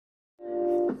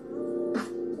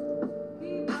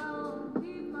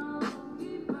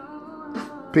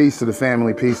Peace to the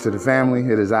family, peace to the family.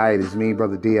 It is I, it is me,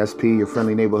 Brother DSP, your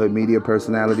friendly neighborhood media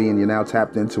personality, and you're now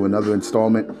tapped into another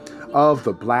installment of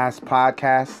the Blast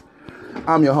Podcast.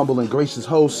 I'm your humble and gracious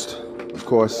host, of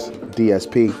course,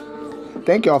 DSP.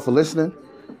 Thank y'all for listening,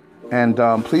 and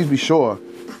please be sure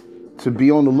to be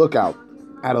on the lookout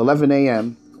at 11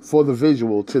 a.m. for the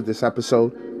visual to this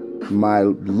episode. My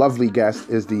lovely guest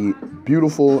is the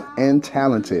beautiful and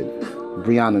talented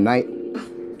Brianna Knight.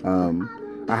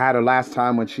 I had her last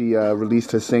time when she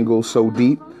released her single, So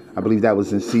Deep. I believe that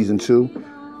was in season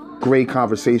 2. Great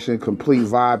conversation, complete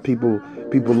vibe.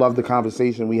 People loved the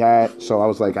conversation we had. So I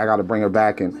was like, I got to bring her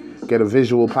back and get a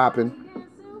visual popping.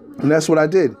 And that's what I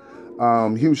did.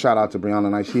 Huge shout out to Brianna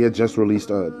Knight. She had just released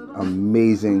an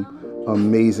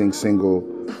amazing single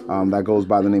that goes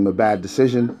by the name of Bad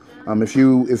Decision. If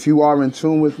you are in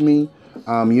tune with me,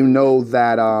 you know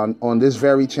that on this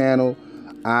very channel,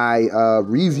 I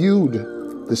reviewed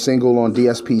the single on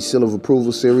DSP Seal of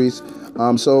Approval series.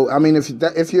 So I mean,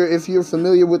 if you're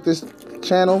familiar with this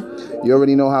channel, you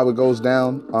already know how it goes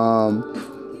down.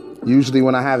 Usually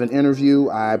when I have an interview,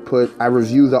 I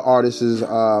review the artist's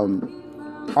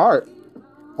art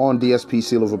on DSP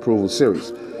Seal of Approval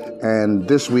series. And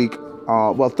this week,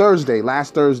 last Thursday,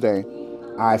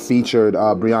 I featured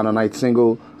Brianna Knight's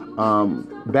single,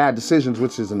 Bad Decisions,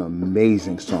 which is an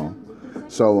amazing song.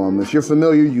 So if you're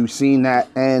familiar, you've seen that.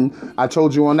 And I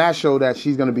told you on that show that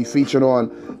she's going to be featured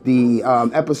on the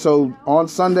episode on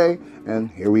Sunday.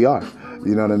 And here we are.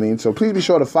 You know what I mean? So please be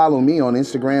sure to follow me on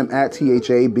Instagram at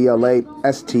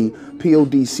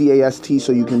THABLASTPODCAST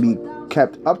so you can be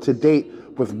kept up to date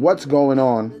with what's going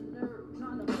on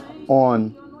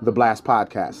the Blast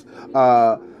Podcast.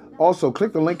 Also,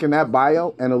 click the link in that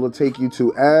bio and it'll take you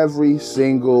to every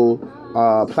single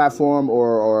platform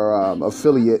or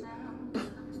affiliate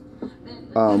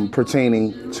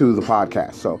pertaining to the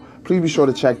podcast. So please be sure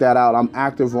to check that out. I'm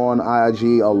active on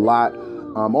IG a lot.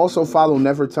 Also follow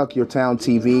Never Tuck Your Town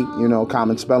TV,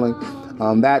 common spelling.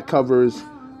 That covers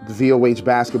the VOH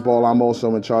basketball. I'm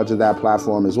also in charge of that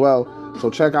platform as well. So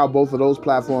check out both of those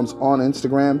platforms on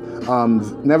Instagram.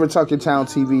 Never Tuck Your Town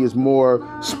TV is more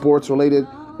sports related.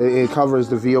 It covers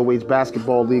the VOH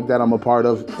basketball league that I'm a part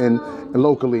of and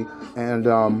locally. And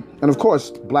of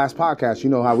course, Blast Podcast, you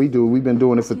know how we do. We've been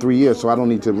doing it for 3 years, so I don't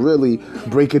need to really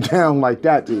break it down like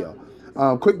that to you.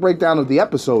 Quick breakdown of the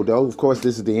episode, though. Of course,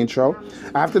 this is the intro.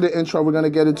 After the intro, we're going to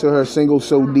get into her single,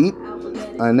 So Deep.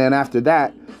 And then after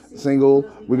that single,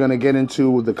 we're going to get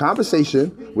into the conversation,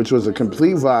 which was a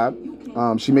complete vibe.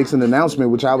 She makes an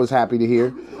announcement, which I was happy to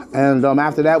hear. And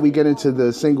after that, we get into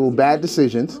the single Bad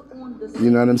Decisions. You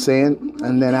know what I'm saying?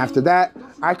 And then after that,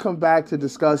 I come back to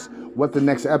discuss what the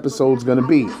next episode's going to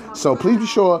be. So please be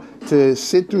sure to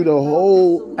sit through the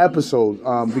whole episode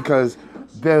because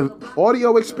the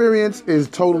audio experience is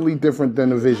totally different than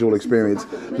the visual experience.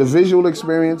 The visual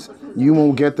experience, you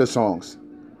won't get the songs.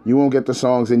 You won't get the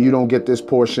songs and you don't get this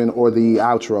portion or the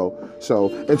outro. So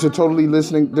it's a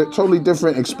totally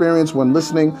different experience when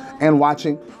listening and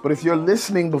watching. But if you're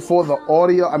listening before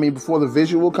before the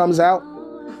visual comes out,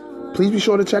 please be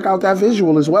sure to check out that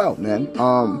visual as well, man.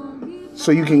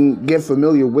 So you can get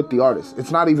familiar with the artist.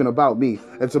 It's not even about me.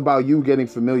 It's about you getting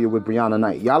familiar with Brianna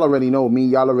Knight. Y'all already know me.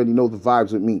 Y'all already know the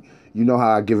vibes with me. You know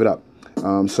how I give it up.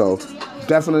 So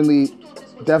definitely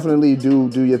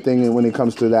do your thing when it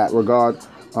comes to that regard.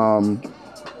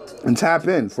 And tap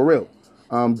in, for real.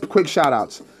 Quick shout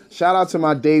outs. Shout out to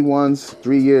my day ones,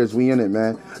 3 years, we in it,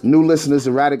 man. New listeners,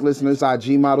 erratic listeners,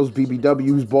 IG models,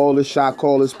 BBWs, ballers, shot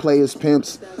callers, players,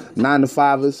 pimps,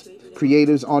 9-to-5ers,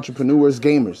 creators, entrepreneurs,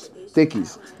 gamers,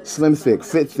 thickies, slim thick,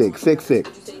 fit thick, thick,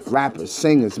 rappers,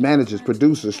 singers, managers,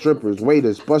 producers, strippers,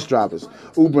 waiters, bus drivers,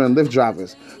 Uber and Lyft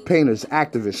drivers, painters,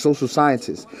 activists, social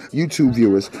scientists, YouTube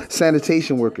viewers,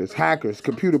 sanitation workers, hackers,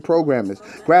 computer programmers,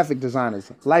 graphic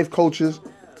designers, life coaches,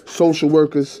 social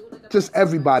workers, just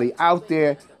everybody out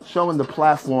there showing the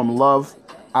platform love.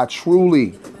 I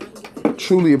truly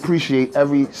appreciate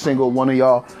every single one of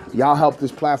y'all. Y'all help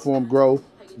this platform grow.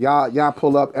 Y'all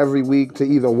pull up every week to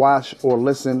either watch or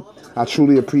listen. I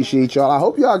truly appreciate y'all. I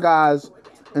hope y'all guys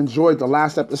enjoyed the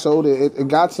last episode. It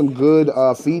got some good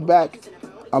feedback.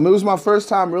 It was my first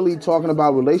time really talking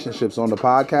about relationships on the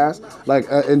podcast, like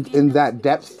in that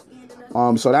depth.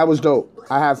 So that was dope.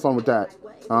 I had fun with that.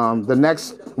 The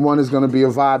next one is going to be a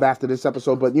vibe after this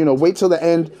episode, but wait till the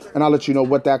end and I'll let you know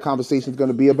what that conversation is going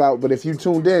to be about. But if you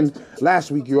tuned in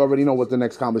last week, you already know what the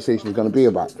next conversation is going to be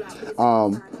about.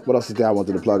 What else is there I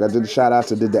wanted to plug? I did the shout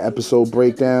outs. I did the episode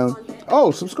breakdown.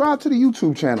 Oh, subscribe to the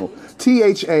YouTube channel.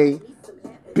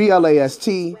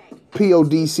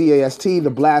 THABLASTPODCAST, the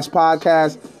Blast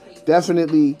Podcast.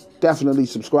 Definitely definitely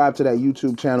subscribe to that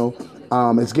YouTube channel.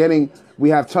 We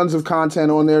have tons of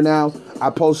content on there now. I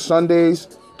post Sundays,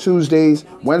 Tuesdays,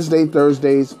 Wednesdays,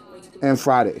 Thursdays, and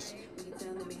Fridays.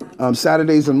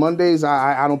 Saturdays and Mondays,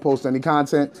 I don't post any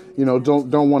content.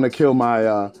 Don't want to kill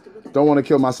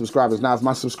my subscribers. Now, if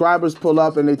my subscribers pull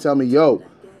up and they tell me, yo,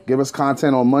 give us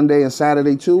content on Monday and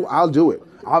Saturday too, I'll do it.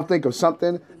 I'll think of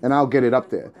something and I'll get it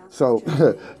up there. So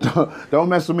don't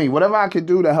mess with me. Whatever I can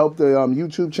do to help the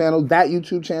YouTube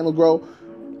channel grow,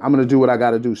 I'm going to do what I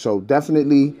got to do. So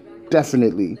definitely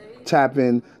tap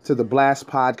in to the Blast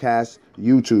Podcast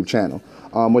YouTube channel.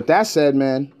 With that said,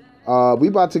 man, we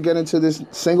about to get into this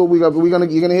single. You're gonna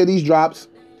hear these drops.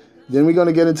 Then we're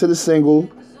gonna get into the single,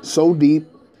 So Deep.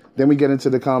 Then we get into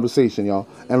the conversation, y'all.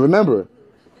 And remember,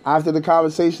 after the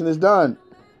conversation is done,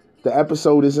 the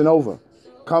episode isn't over.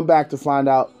 Come back to find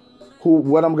out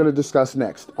what I'm gonna discuss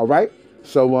next. All right?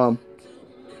 So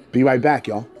be right back,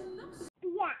 y'all.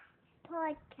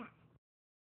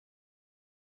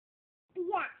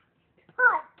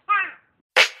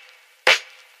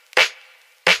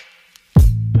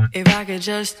 If I could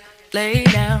just lay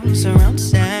down, surround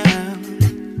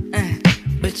sound,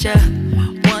 but yeah,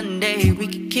 one day we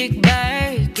could kick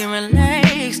back and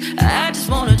relax. I just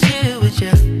wanna chill with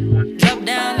you. Drop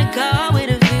down the car with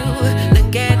a view,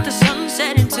 look at the sun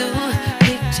setting too.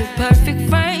 Picture perfect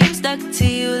frame stuck to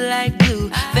you like glue,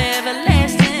 forever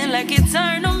lasting like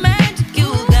eternal magic.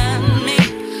 You got me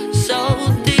so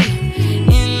deep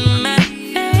in my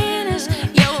fantasy.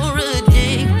 You're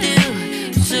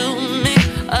addicted to me.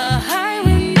 A high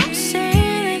with no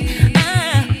ceiling.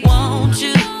 I want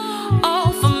you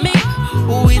all for me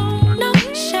with no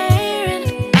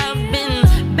sharing. I've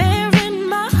been bearing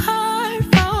my heart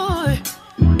for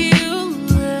you.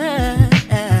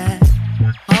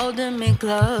 Holding me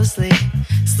closely,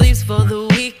 sleeps for the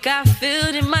weak. I feel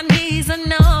it in my knees. I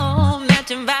know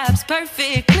matching vibes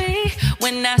perfectly.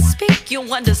 When I speak, you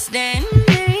understand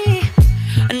me.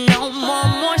 No more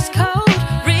Morse code.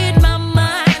 Read my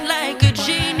mind like a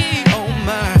genie. Oh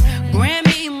my, grant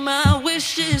me my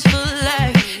wishes for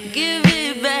life. Give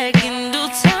it back in due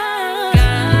time.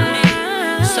 Got me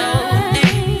so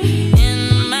deep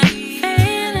in my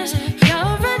fantasy.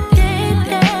 You're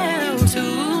addicted to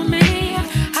me.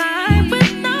 High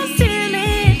with no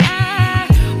ceiling.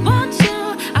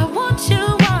 I want you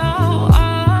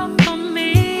all for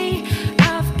me.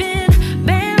 I've been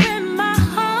bearing my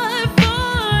heart for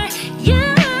you.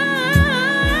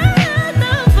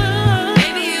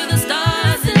 Baby, you the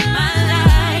stars in my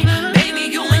life. Baby,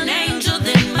 you an angel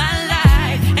in my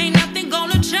life. Ain't nothing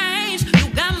gonna change. You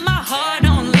got my heart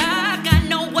on lock. I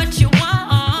know what you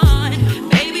want.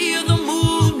 Baby, you're the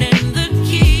moon and the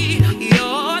key.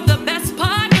 You're the best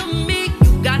part of me.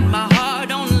 You got my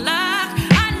heart on lock.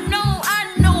 I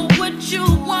know what you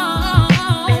want.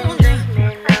 Been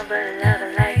dreaming of a love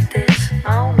like this.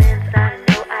 Moments I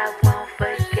know I won't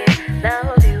forget.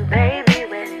 Love you, baby,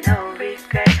 with no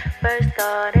regret. First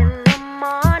thought in the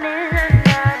morning, and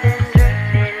I've been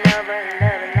dreaming of a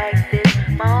love like this.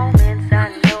 Moments I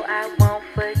know I won't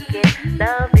forget.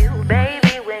 Love you,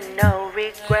 baby, with no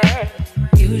regret.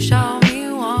 You show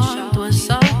me warmth was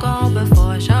so cold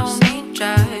before. Show me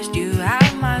trust. You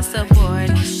have my support.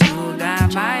 You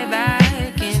got my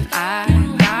back and I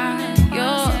got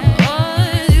yours.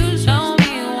 You show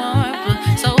me warmth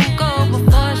was so cold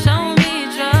before. Show me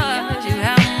trust. You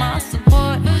have my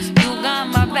support. You got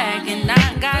my back and I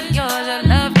got yours. I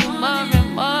love you more and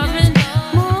more and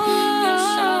more. You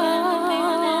show me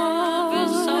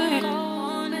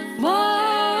more.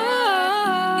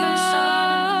 You show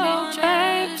me,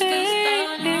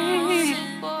 baby.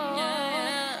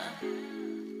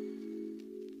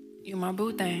 You my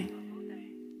boo thing.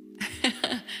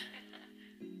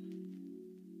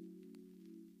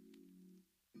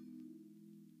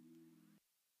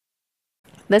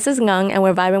 This is Ngung, and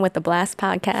we're vibing with the Blast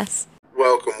Podcast.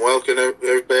 Welcome,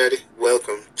 everybody.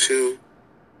 Welcome to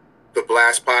the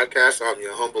Blast Podcast. I'm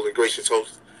your humble and gracious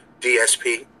host,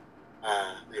 DSP,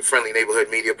 your friendly neighborhood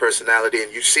media personality.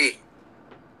 And you see,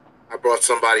 I brought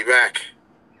somebody back.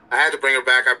 I had to bring her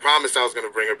back. I promised I was going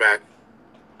to bring her back.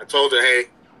 I told her, hey,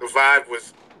 the vibe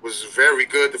was very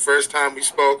good the first time we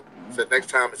spoke. I said next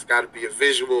time it's got to be a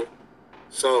visual.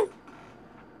 So,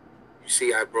 you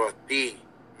see, I brought the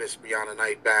Miss Brianna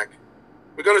Knight back.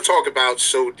 We're going to talk about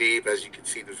So Deep, as you can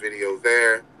see the video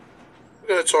there. We're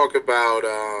going to talk about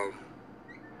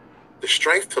the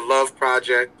Strength to Love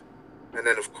project, and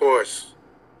then, of course,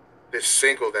 this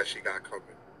single that she got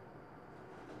coming.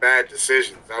 Bad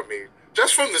Decisions. I mean,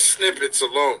 just from the snippets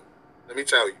alone, let me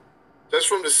tell you, just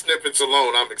from the snippets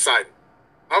alone, I'm excited.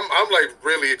 I'm like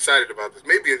really excited about this.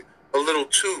 Maybe a little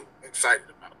too excited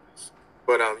about this.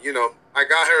 But I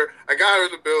got her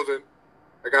in the building.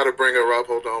 I got to bring her up.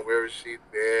 Hold on, where is she?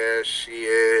 There she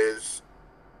is.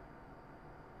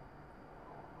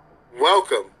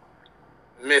 Welcome,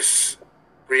 Miss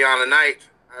Brianna Knight.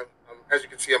 As you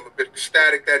can see, I'm a bit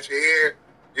ecstatic that you're here.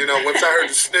 Once I heard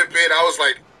the snippet, I was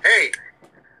like, hey,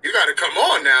 you got to come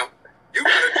on now. You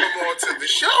got to come on to the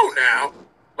show now.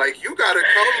 Like, you got to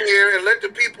come here and let the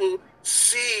people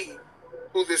see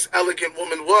who this elegant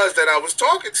woman was that I was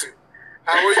talking to.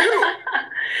 How are you?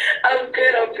 I'm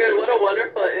good. What a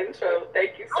wonderful intro.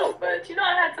 Thank you so much.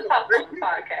 I had to pop on the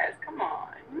podcast. Come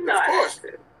on.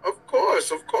 Of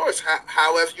course.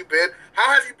 How have you been?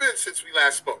 How have you been since we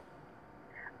last spoke?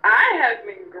 I have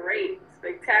been great.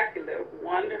 Spectacular.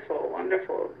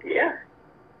 Wonderful. Yeah.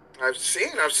 I've seen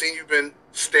you've been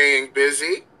staying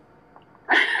busy.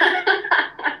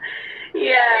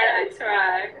 Yeah, I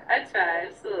try.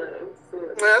 Just a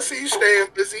little. I see you staying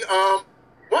busy.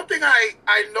 One thing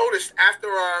I noticed after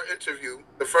our interview,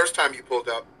 the first time you pulled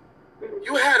up,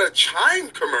 you had a Chime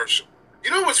commercial.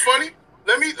 You know what's funny?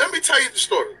 Let me tell you the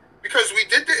story. Because we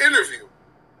did the interview.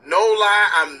 No lie,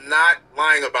 I'm not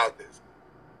lying about this.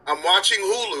 I'm watching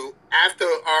Hulu after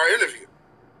our interview.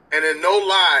 And then no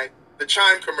lie, the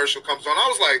Chime commercial comes on. I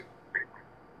was like,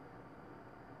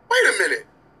 wait a minute.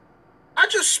 I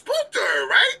just spoke to her,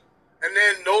 right? And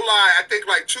then no lie, I think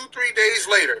like 2-3 days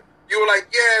later, you were like,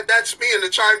 yeah, that's me in the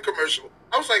Chime commercial.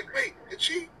 I was like, wait, does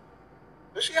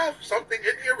she have something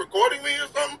in here recording me or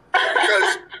something?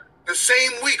 Because the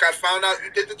same week I found out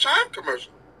you did the Chime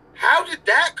commercial. How did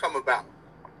that come about?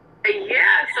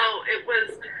 Yeah, so it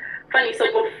was funny. So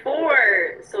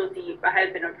before So Deep, I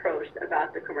had been approached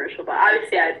about the commercial, but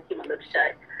obviously I had to keep my lips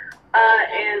shut.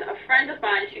 And a friend of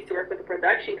mine, she used to work with a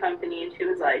production company, and she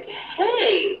was like,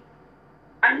 hey,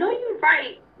 I know you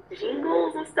write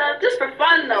jingles and stuff, just for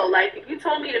fun though. Like, if you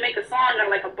told me to make a song or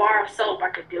like a bar of soap, I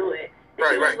could do it. And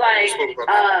she was like,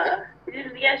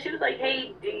 she was like,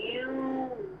 hey, do you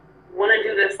want to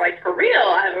do this like for real?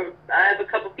 I have a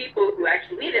couple people who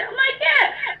actually need it. I'm like,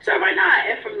 yeah, sure, why not?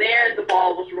 And from there, the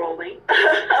ball was rolling.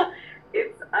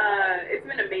 It's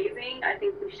been amazing. I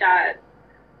think we shot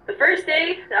the first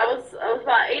day. That was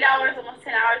about 8 hours, almost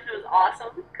 10 hours. It was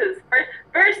awesome because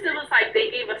first it was like they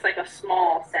gave us like a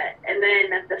small set, and then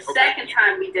the second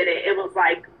time we did it, it was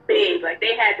like big. Like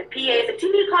they had the PAs. Like, do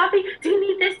you need coffee? Do you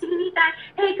need this? Do you need that?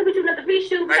 Hey, can we do another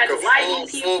reshoot? We like had a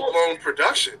full-blown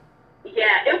production.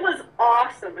 Yeah, it was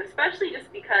awesome, especially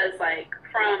just because, like,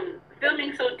 from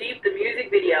filming So Deep, the music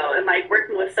video, and, like,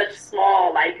 working with such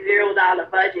small, like,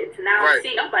 $0 budgets, and now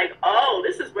I'm like, oh,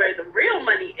 this is where the real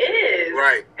money is.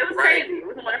 Right. It was crazy. It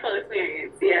was a wonderful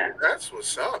experience, yeah. That's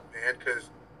what's up, man,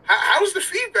 because how was the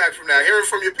feedback from that? Hearing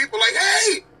from your people, like,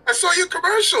 hey, I saw your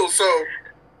commercial, so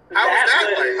how was that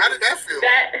like? How did that feel?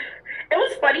 It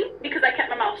was funny, because I kept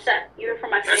my mouth shut, even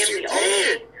from my family. You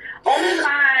did. Only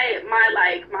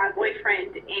my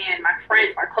boyfriend and my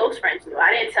friends, my close friends knew. I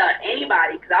didn't tell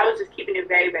anybody because I was just keeping it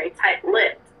very, very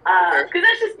tight-lipped. Because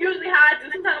that's just usually how I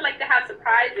do. Sometimes I like to have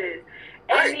surprises.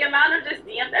 And the amount of just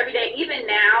DMs every day, even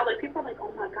now, like, people are like,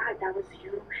 oh my God, that was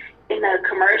you in the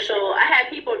commercial. I had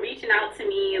people reaching out to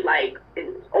me, like,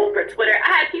 over Twitter. I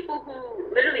had people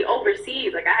who literally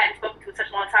overseas, like, I hadn't spoken to in such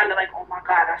a long time. They're like, oh my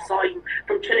God, I saw you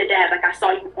from Trinidad. Like, I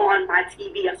saw you on my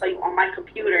TV. I saw you on my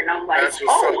computer. And I'm like,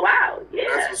 wow. Yeah.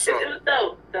 It was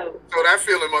dope. So that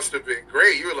feeling must have been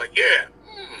great. You were like, yeah.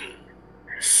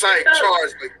 Sight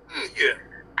charged. Like, yeah.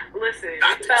 Listen,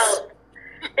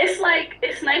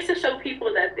 it's nice to show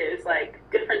people that there's like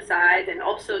different sides and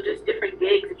also just different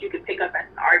gigs that you can pick up as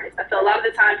an artist. I feel a lot of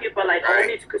the time people are like, oh, I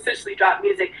need to consistently drop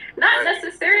music. Not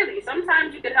necessarily.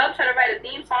 Sometimes you can help try to write a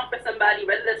theme song for somebody,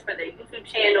 whether that's for their YouTube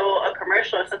channel, a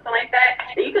commercial, or something like that,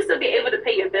 and you can still be able to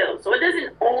pay your bills. So it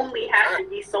doesn't only have to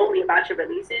be solely about your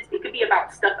releases. It could be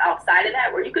about stuff outside of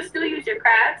that where you can still use your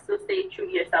craft, still stay true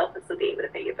to yourself, and still be able to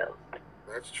pay your bills.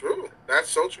 That's true. That's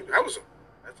so true. That's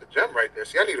a gem right there.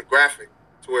 See, I need a graphic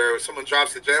to where if someone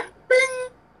drops a gem, bing,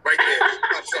 right there,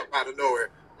 pops up out of nowhere.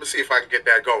 I'm gonna see if I can get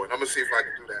that going. I'm gonna see if I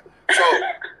can do that. So,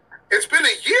 it's been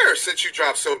a year since you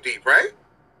dropped So Deep, right?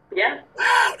 Yeah.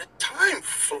 Wow, the time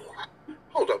flies.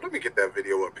 Hold up, let me get that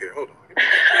video up here. Hold on.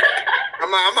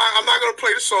 I'm not gonna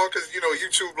play the song because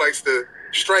YouTube likes to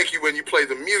strike you when you play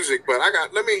the music. But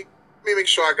let me make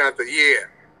sure I got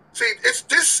See, it's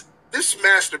this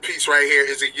masterpiece right here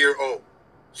is a year old.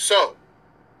 So,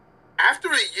 after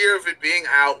a year of it being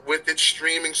out with it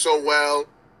streaming so well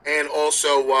and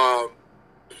also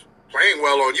playing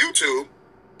well on YouTube,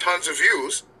 tons of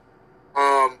views,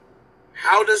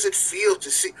 how does it feel to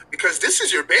see? Because this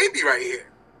is your baby right here.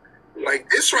 Like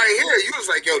this right here, you was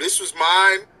like, yo, this was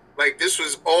mine. Like this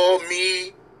was all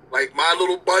me. like my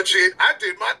little budget. I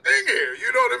did my thing here.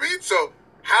 You know what I mean? So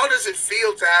how does it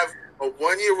feel to have a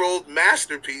 1-year-old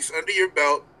masterpiece under your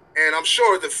belt? And I'm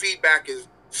sure the feedback is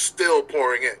still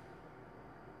pouring in.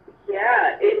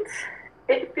 Yeah,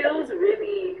 it feels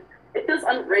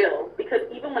unreal, because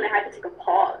even when I had to take a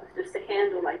pause just to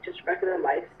handle like just regular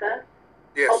life stuff,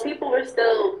 people were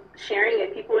still sharing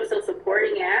it, people were still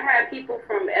supporting it. I had people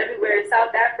from everywhere,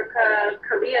 South Africa,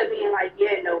 Korea, being like,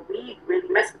 yeah, no, we really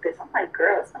mess with this. I'm like,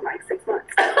 girl, it's been like 6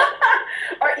 months.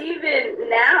 Or even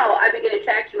now, I've been getting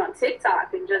traction on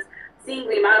TikTok and just seeing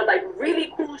the amount of like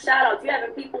really cool shout outs. You're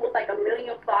having people with like 1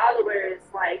 million followers,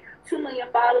 like 2 million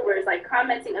followers, like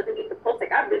commenting underneath the post,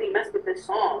 like, I really messed with this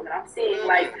song. And I'm seeing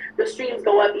like the streams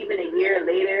go up even a year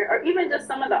later, or even just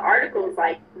some of the articles,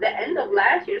 like the end of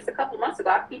last year, just a couple months ago,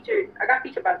 I got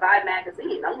featured by Vibe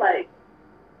magazine. I'm like,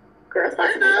 girl, it's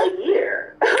about to be a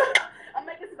year. I'm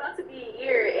like, it's about to be a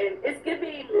year, and it's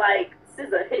giving like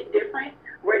SZA hit different,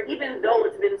 where even though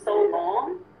it's been so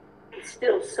long, it's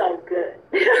still so good.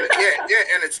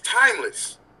 And it's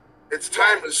timeless. It's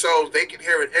timeless, so they can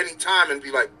hear it any time and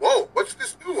be like, whoa, what's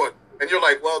this new one? And you're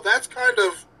like, well, that's kind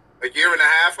of a year and a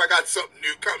half. I got something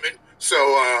new coming, so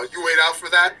you wait out for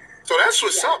that. So that's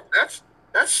what's up.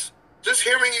 That's just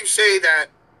hearing you say that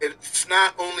it's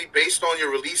not only based on your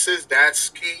releases, that's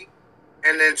key.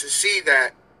 And then to see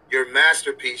that your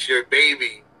masterpiece, your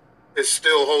baby, is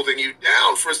still holding you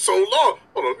down for so long.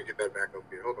 Hold on, let me get that back up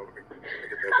here. Hold on, let me get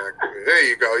that back up here. There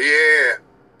you go. Yeah.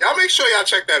 Y'all make sure y'all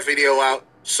check that video out.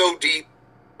 So Deep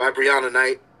by Brianna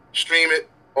Knight. Stream it.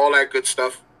 All that good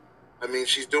stuff. I mean,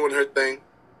 she's doing her thing.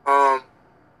 One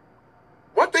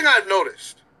thing I've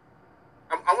noticed,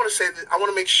 I want to say that, I want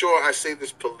to make sure I say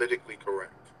this politically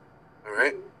correct. All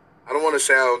right? I don't want to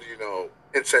sound,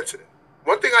 insensitive.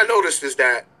 One thing I noticed is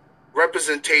that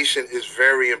representation is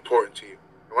very important to you.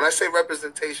 And when I say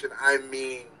representation, I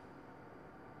mean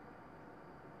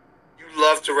you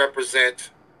love to represent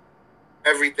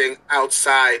everything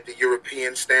outside the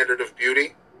European standard of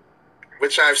beauty,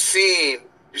 which I've seen.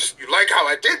 You like how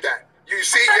I did that. You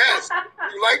see, yes.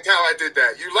 You liked how I did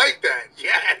that. You like that.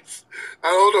 Yes.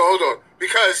 Hold on.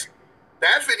 Because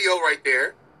that video right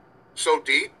there, So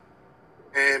Deep,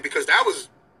 and because that was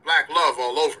Black love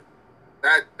all over.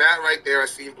 That right there, I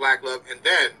seen Black love. And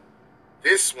then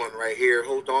this one right here,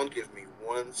 hold on, give me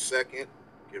 1 second.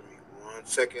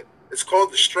 It's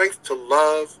called The Strength to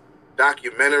Love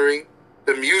documentary.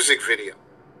 The music video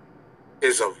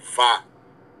is a vibe.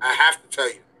 I have to tell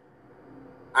you.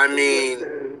 I mean,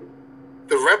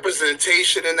 the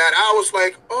representation in that, I was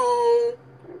like, oh,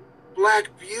 Black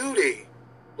beauty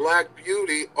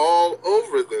all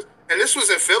over this. And this was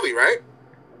in Philly, right?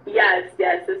 Yes,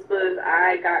 this was,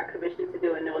 I got commissioned to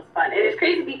do it, and it was fun. And it's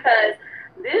crazy because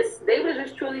they were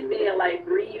just truly being like,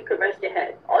 Bree, you can rest your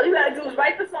head. All you gotta do is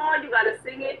write the song, you gotta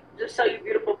sing it, just show your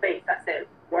beautiful face. I said,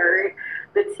 word.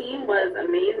 The team was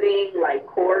amazing, like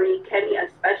Corey, Kenny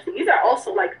especially. These are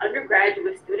also like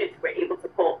undergraduate students who were able to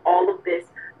pull all of this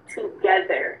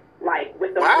together, like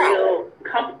with a real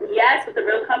company. Yes, with a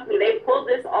real company. They pulled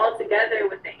this all together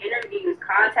with the interviews,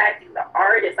 contacting the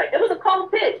artists. Like, it was a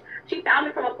cold pitch. She found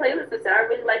me from a playlist and said, I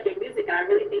really like your music, and I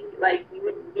really think like you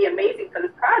would be amazing for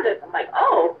this project. I'm like,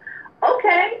 oh,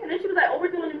 okay. And then she was like, oh,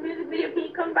 we're doing a music video. Can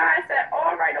you come by? I said,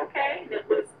 all right, okay. And it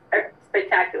was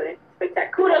spectacular.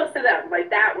 Kudos to them. Like,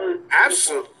 that was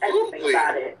absolutely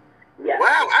about it. Yeah.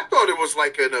 Wow, I thought it was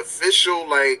like an official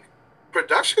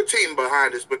production team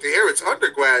behind this, but to hear it's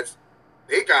undergrads,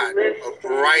 they got a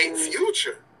bright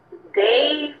future.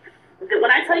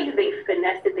 When I tell you they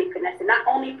finessed it, not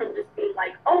only from just being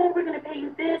like, oh, we're going to pay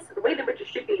you this, the way they were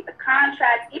distributing the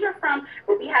contracts, even from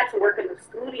when we had to work in the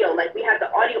studio, like we had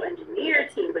the audio engineer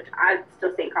team, which I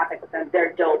still stay in contact with them,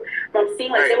 they're dope. From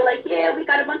seeing they were like, yeah, we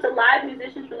got a bunch of live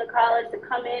musicians from the college to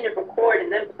come in and record,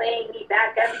 and then playing me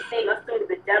back everything, us doing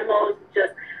the demos,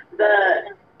 just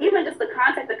even just the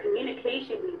contact, the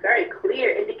communication being very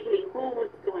clear, indicating who's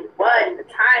doing what and the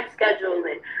time schedule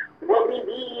and what we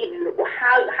need and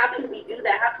how can we do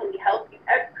that? How can we help you?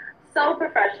 So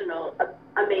professional,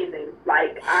 amazing.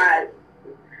 Like, I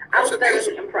was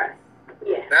very impressed.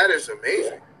 Yeah. That is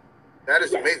amazing. That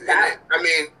is amazing.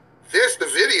 The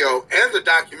video and the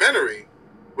documentary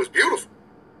was beautiful.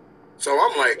 So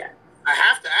I'm like, I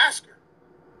have to ask her,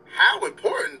 how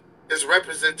important is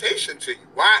representation to you?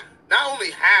 Why? Not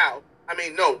only how,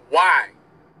 why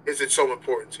is it so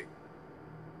important to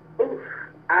you? Oof,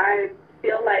 I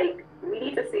feel like we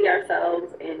need to see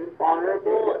ourselves in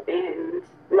vulnerable and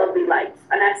lovely lights.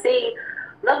 And I say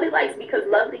lovely lights because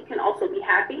lovely can also be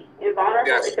happy, and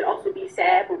vulnerable, it can also be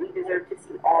sad, but we deserve to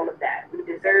see all of that. We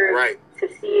deserve to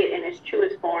see it in its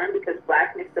truest form, because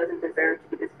Blackness doesn't deserve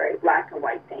to be this very black and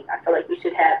white thing. I feel like you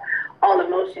should have all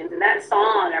emotions. And that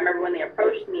song, I remember when they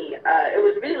approached me, it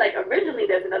was really like, originally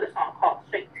there's another song called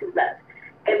Straight to Left.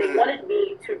 And they wanted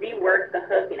me to rework the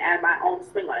hook and add my own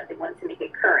swing on it. They wanted to make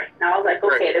it current. And I was like,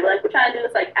 okay. They were like, we're trying to do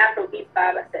this like Afrobeat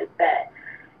vibe. I said, bet.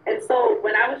 And so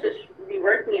when I was just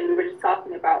reworking and we were just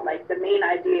talking about like the main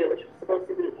idea, which was supposed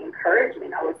to be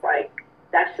encouragement, I was like,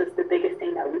 that's just the biggest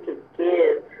thing that we can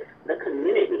give the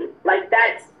community. Like,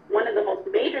 that's one of the most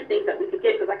major things that we could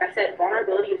give, because like I said,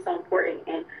 vulnerability is so important,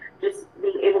 and just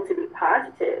being able to be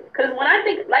positive. Because when I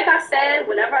think, like I said,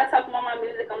 whenever I talk about my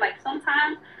music, I'm like,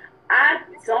 sometimes I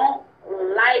don't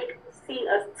like seeing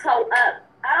us toe up.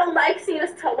 I don't like seeing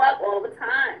us toe up all the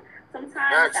time.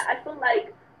 Sometimes I feel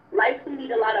like life, we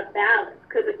need a lot of balance.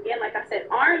 Because again, like I said,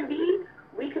 R&B,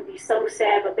 we could be so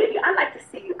sad, but baby, I like to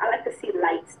see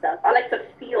light stuff. I like to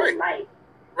feel light.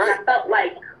 And I felt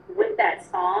like with that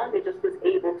song, it just was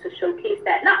able to showcase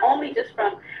that, not only just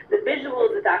from the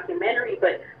visuals, the documentary,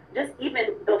 but just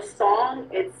even the song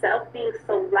itself being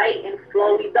so light and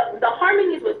flowy. The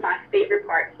harmonies was my favorite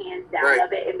part, hands down,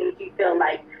 of it. It made you feel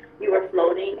like you were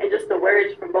floating, and just the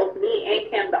words from both me and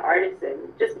Kim, the artist, and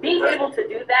just being able to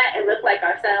do that and look like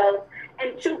ourselves.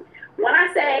 And when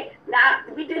I say, now,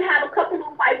 we did have a couple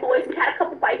of white boys, we had a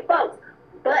couple of white folks,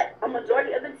 but a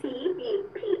majority of the team being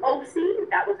POC,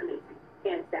 that was amazing,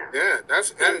 hands down. Yeah,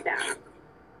 that's hands down.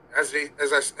 As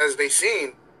they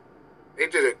seen, they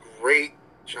did a great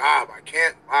job. I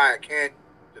can't lie, I can't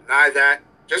deny that.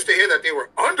 Just to hear that they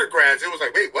were undergrads, it was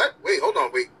like, wait, what? Wait, hold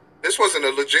on, wait. This wasn't a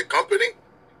legit company?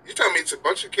 You telling me it's a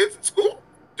bunch of kids in school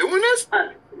doing this?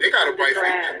 They got a bright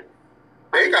future.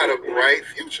 They got a bright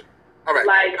future. All right.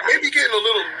 Like, I may be getting a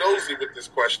little nosy with this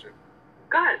question.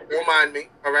 God. Don't mind me,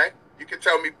 all right? You can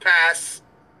tell me pass.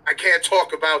 I can't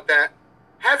talk about that.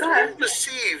 Have you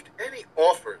received any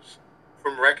offers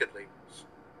from record labels?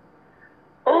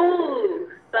 Oh,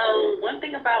 so one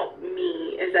thing about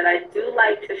me is that I do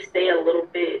like to stay a little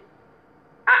bit,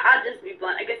 I'll just be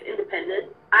blunt, I guess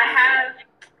independent. I have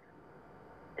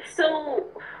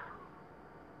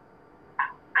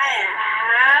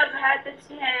had the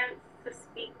chance to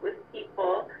speak with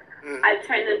people. I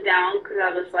turned them down because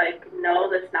I was like, no,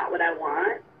 that's not what I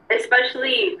want.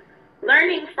 Especially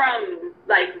learning from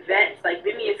like vets like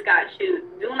Vivian Scott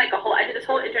Chute, doing like I did this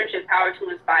whole internship, Power to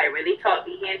Inspire, where they taught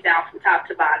me hands down from top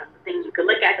to bottom the things you could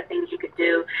look at, the things you could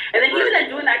do. And then even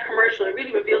doing that commercial, it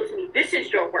really revealed to me, this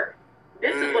is your work.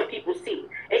 This is what people see.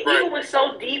 It even was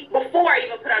so deep, before I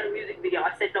even put out a music video,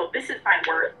 I said, no, this is my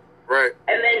worth. Right.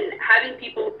 And then having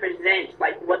people present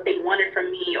like what they wanted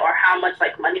from me or how much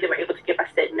like money they were able to give, I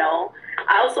said no.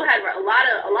 I also had a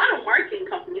lot of marketing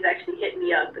companies actually hit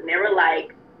me up, and they were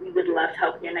like, we would love to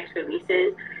help your next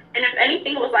releases. And if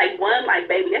anything, it was like, one, like,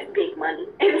 baby, that's big money.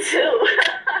 And two,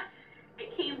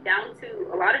 it came down to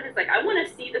a lot of it's like, I want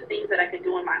to see the things that I could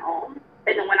do on my own.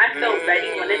 And then when I feel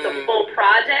ready, when it's a full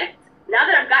project, now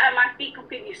that I've gotten my feet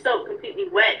completely soaked, completely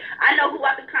wet, I know who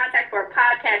I can contact for a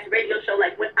podcast, radio show.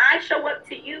 Like, when I show up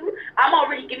to you, I'm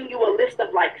already giving you a list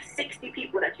of like 60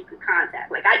 people that you can contact.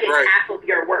 Like, I get half of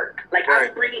your work. Like,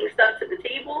 I'm bringing stuff to the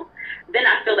table. Then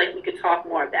I feel like we could talk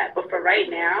more of that. But for right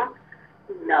now,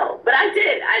 no. But I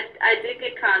did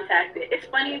get contacted. It's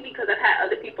funny because I've had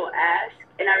other people ask,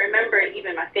 and I remember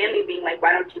even my family being like,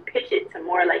 why don't you pitch it to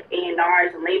more like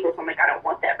A&Rs and labels? I'm like, I don't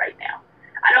want that right now.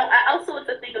 Also, it's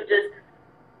a thing of just,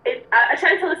 I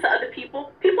try to tell this to other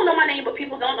people. People know my name, but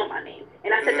people don't know my name.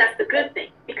 And I said that's the good thing,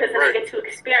 because then I get to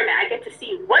experiment. I get to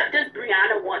see, what does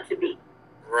Brianna want to be?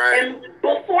 Right. And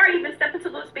before I even step into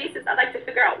those spaces, I like to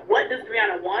figure out, what does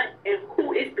Brianna want and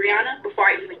who is Brianna before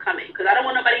I even come in. Because I don't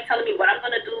want nobody telling me what I'm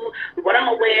going to do, what I'm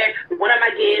going to wear, what I'm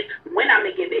going to give, when I'm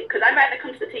going to give it. Because I'd rather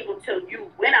come to the table and tell you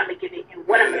when I'm going to give it and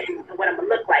what I'm going to do and what I'm going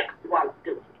to look like while I'm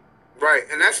doing it. Right,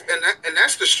 and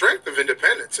that's the strength of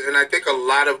independence, and I think a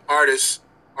lot of artists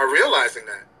are realizing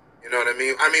that. You know what I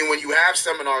mean? I mean, when you have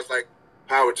seminars like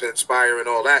Power to Inspire and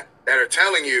all that are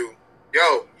telling you,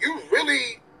 yo, you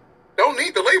really don't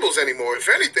need the labels anymore. If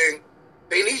anything,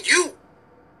 they need you.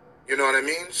 You know what I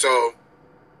mean? So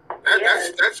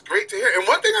that's great to hear. And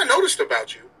one thing I noticed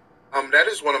about you, that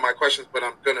is one of my questions, but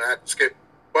I'm gonna have to skip.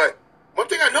 But one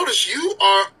thing I noticed, you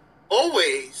are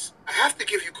always, I have to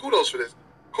give you kudos for this.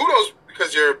 Kudos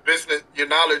because your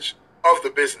knowledge of the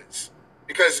business.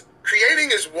 Because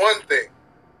creating is one thing,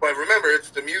 but remember, it's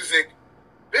the music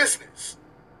business.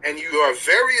 And you are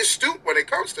very astute when it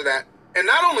comes to that. And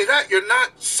not only that, you're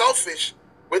not selfish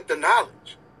with the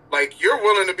knowledge. Like, you're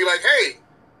willing to be like, hey,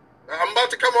 I'm about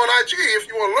to come on IG. If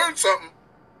you want to learn something,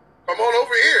 come on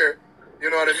over here. You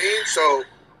know what I mean? So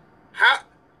how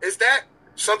is that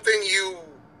something you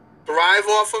thrive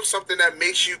off of, something that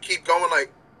makes you keep going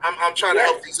like, I'm trying to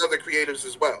help these other creatives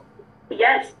as well.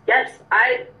 Yes.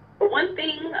 One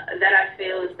thing that I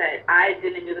feel is that I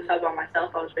didn't do this all by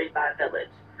myself. I was raised by a village.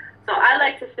 So I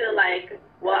like to feel like,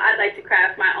 well, I like to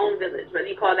craft my own village, whether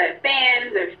you call that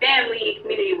fans or family,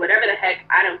 community, whatever the heck,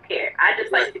 I don't care. I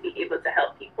just like to be able to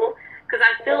help people. Because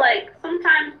I feel like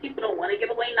sometimes people don't want to give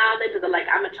away knowledge, or they're like,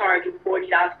 I'm going to charge you $40,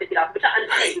 $50, which I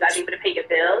understand. You got to be able to pay your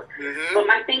bills. But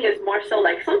my thing is more so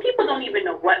like, some people don't even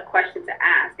know what question to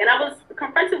ask. And I was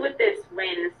confronted with this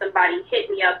when somebody hit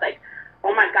me up like,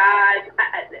 oh my God,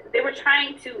 they were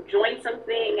trying to join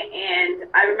something, and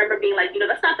I remember being like,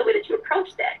 that's not the way that you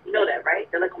approach that. You know that, right?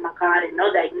 They're like, oh my God, I didn't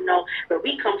know that. Where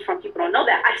we come from, people don't know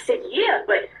that. I said, yeah,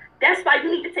 but that's why you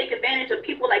need to take advantage of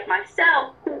people like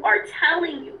myself who are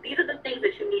telling you these are the things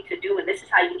that you need to do, and this is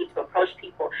how you need to approach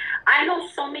people. I know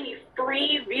so many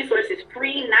free resources,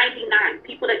 free 99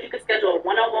 people that you can schedule a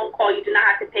one-on-one call. You do not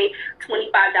have to pay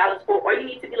 $25 for. All you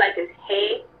need to be like is,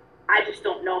 hey, I just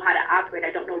don't know how to operate.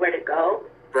 I don't know where to go.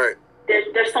 Right.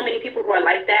 There's so many people who are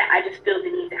like that. I just feel the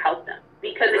need to help them.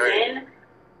 Because again,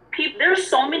 there's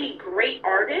so many great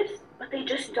artists, but they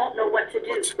just don't know what to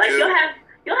do.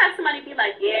 You'll have somebody be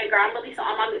like, yeah, girl, I'm releasing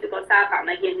all my music on SoundCloud. I'm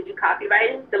like, yeah, did you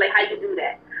copyright it? They're like, how you do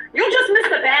that? You just missed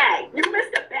the bag. You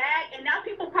missed the bag, and now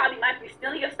people probably might be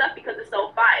stealing your stuff because it's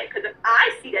so fire. Because if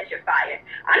I see that you're fire,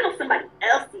 I know somebody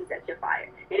else sees that you're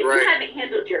fire. And if you haven't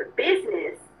handled your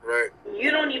business, you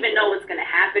don't even know what's going to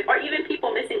happen. Or even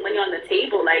people missing money on the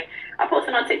table. Like, I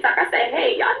posted on TikTok, I said,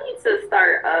 hey, y'all need to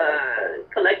start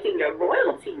collecting your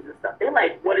royalties and stuff. They're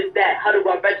like, what is that? How do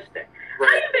I register? How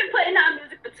you been putting out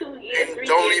music for 2 years, 3 years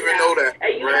don't even know that.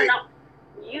 And you don't know.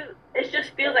 It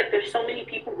just feels like there's so many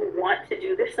people who want to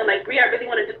do this. And like, Brie, I really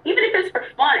want to do, even if it's for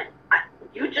fun,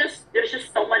 there's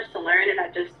just so much to learn, and I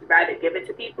just rather give it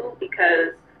to people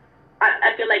because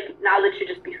I feel like knowledge should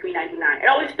just be free 99. It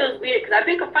always feels weird because I've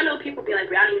been confronted with people being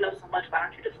like, I don't even know so much, why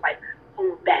don't you just like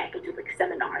hold back and do like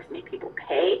seminars and make people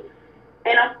pay?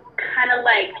 And I'm kind of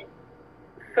like,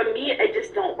 for me, it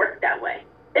just don't work that way.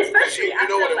 Especially, you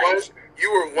know what it was? You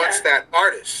were once that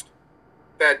artist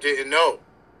that didn't know.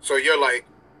 So you're like,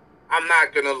 I'm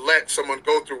not going to let someone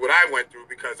go through what I went through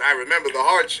because I remember the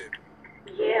hardship.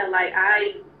 Yeah, like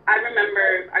I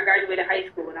remember I graduated high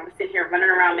school and I was sitting here running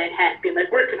around Manhattan being like,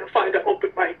 where can I find an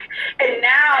open mic? And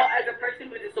now, as a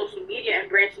person who's in social media and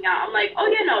branching out, I'm like,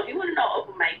 oh yeah, no, if you want to know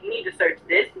open mic, you need to search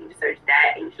this, you need to search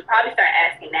that, and you should probably start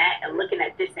asking that and looking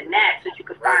at this and that so that you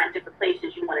can find different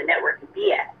places you want to network and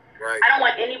be at. Right. I don't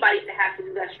want anybody to have to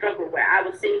do that struggle where I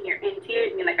was sitting here in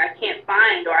tears being like, I can't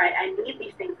find, or I need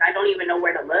these things, I don't even know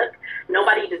where to look.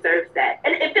 Nobody deserves that.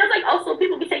 And it feels like also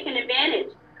people be taking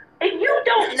advantage. If you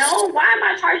don't know, why am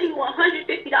I charging you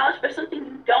 $150 for something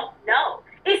you don't know?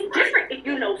 It's different if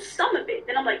you know some of it.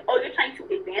 Then I'm like, oh, you're trying to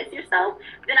advance yourself.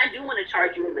 Then I do want to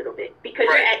charge you a little bit because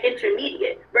you're at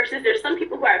intermediate. Versus there's some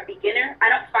people who are beginner. I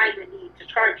don't find the need to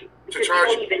charge you because you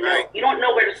don't even know. You don't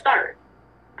know where to start.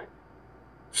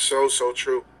 So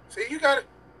true. See,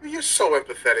 you're so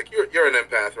empathetic. You're an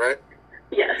empath, right?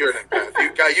 Yes. You're an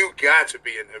empath. You got to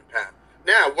be an empath.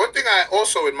 Now, one thing I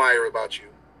also admire about you,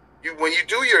 when you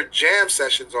do your jam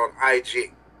sessions on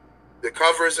IG, the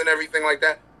covers and everything like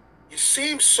that, you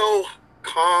seem so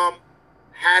calm,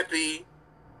 happy,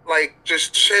 like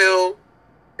just chill.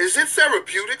 Is it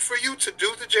therapeutic for you to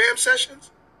do the jam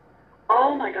sessions?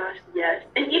 Oh my gosh, yes.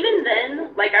 And even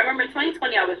then, like I remember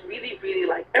 2020, I was really, really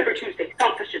like every Tuesday,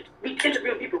 song sessions, we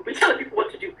interviewing people, we telling people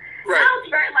what to do. Right. Now it's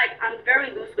very like, I'm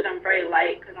very loose, but I'm very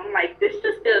light because I'm like, this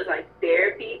just feels like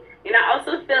therapy. And I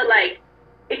also feel like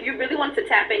if you really want to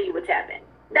tap in, you would tap in.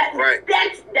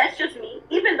 That's just me.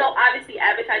 Even though obviously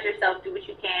advertise yourself, do what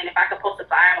you can. If I can post a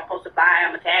flyer, I'm gonna post a flyer.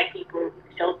 I'm gonna tag people,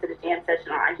 show up to the jam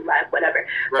session on IG Live, whatever.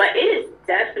 Right. But it is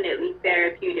definitely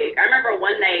therapeutic. I remember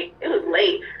one night, it was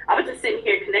late. I was just sitting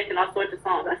here connecting all sorts of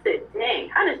songs. I said, dang,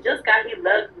 how does Just God He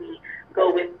Loves Me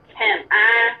go with Kim?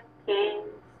 I can't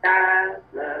stop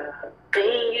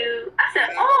loving you. I said,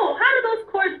 oh, how do those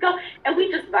chords go? And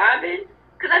we just vibing.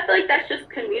 Because I feel like that's just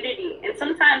community. And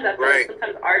sometimes I feel like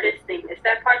sometimes artists think it's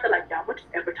that part that like, yeah, I'm going to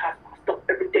just advertise my stuff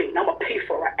every day and I'm going to pay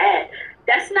for an ad.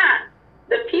 That's not.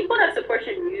 The people that support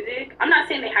your music, I'm not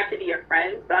saying they have to be your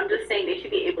friends, but I'm just saying they should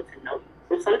be able to know you.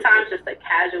 So sometimes just a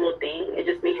casual thing, it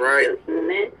just makes you feel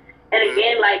human. And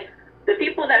again, like the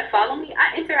people that follow me,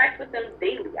 I interact with them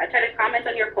daily. I try to comment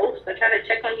on your posts. I try to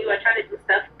check on you. I try to do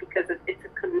stuff because it's a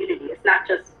community. It's not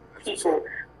just people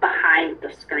behind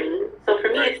the screen. So for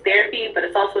me, it's therapy, but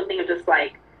it's also a thing of just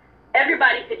like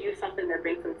everybody could use something that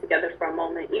brings them together for a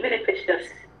moment, even if it's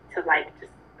just to like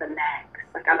just relax.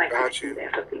 Like I like to do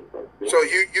that for people. Yeah. So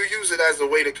you use it as a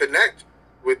way to connect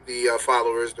with the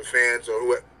followers, the fans,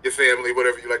 or your family,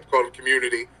 whatever you like to call the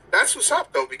community. That's what's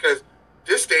up, though, because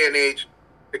this day and age,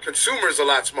 the consumer is a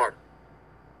lot smarter.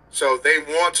 So they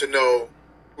want to know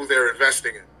who they're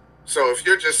investing in. So if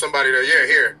you're just somebody that,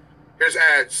 here's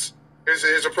ads,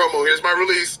 here's a promo, here's my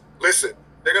release, listen,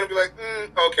 they're going to be like,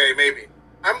 okay, maybe.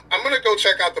 I'm going to go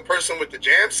check out the person with the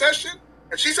jam session,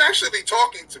 and she's actually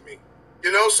talking to me,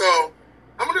 so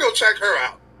I'm going to go check her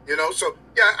out, So,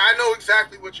 yeah, I know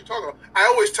exactly what you're talking about. I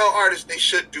always tell artists they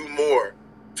should do more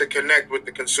to connect with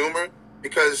the consumer,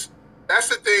 because that's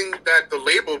the thing that the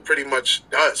label pretty much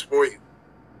does for you.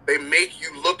 They make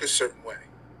you look a certain way,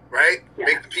 right? Yeah.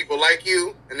 Make the people like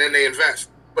you, and then they invest.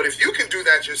 But if you can do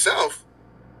that yourself,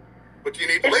 what do you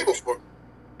need the label for?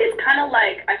 It's kind of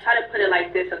like, I try to put it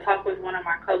like this. I talked with one of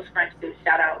my close friends too,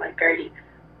 shout out like Gertie.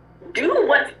 Do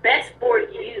what's best for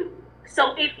you.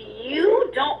 So if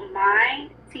you don't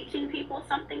mind teaching people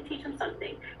something, teach them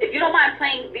something. If you don't mind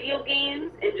playing video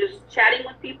games and just chatting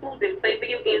with people, then play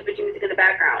video games with your music in the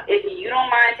background. If you don't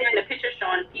mind taking a picture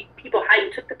showing people how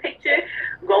you took the picture,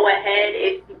 go ahead.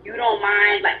 If you don't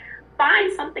mind,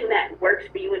 find something that works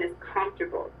for you and is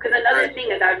comfortable. Because another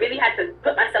thing is I really had to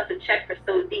put myself in check for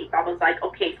so deep. I was like,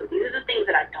 okay, so these are the things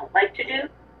that I don't like to do.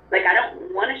 I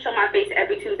don't want to show my face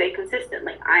every Tuesday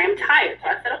consistently. I am tired. So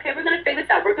I said, okay, we're going to figure this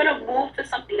out. We're going to move to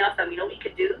something else that we know we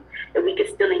could do, and we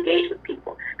can still engage with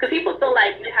people. Because people feel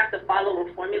like you have to follow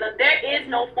a formula. There is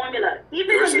no formula.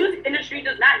 Even the music industry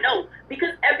does not know,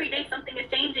 because every day something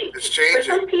is changing. It's changing. For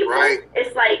some people,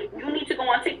 it's like, you need to go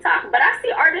on TikTok. But I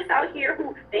see artists out here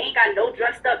who, they ain't got no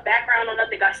dressed up background or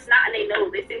nothing. They got snot in their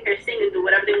nose. They sit here singing, do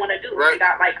whatever they want to do. Right. They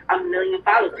got 1 million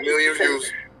followers. 1 million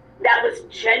views. That was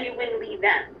genuinely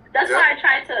them. That's why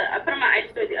I put on my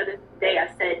IG story the other day, I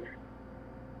said,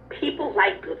 people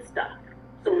like good stuff.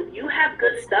 So if you have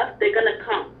good stuff, they're going to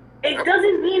come. It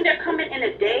doesn't mean they're coming in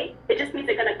a day. It just means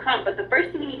they're going to come. But the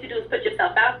first thing you need to do is put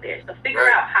yourself out there. So figure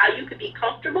out how you could be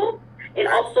comfortable, and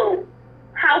also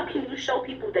how can you show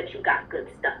people that you got good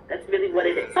stuff. That's really what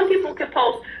it is. Some people can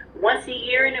post once a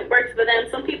year and it works for them.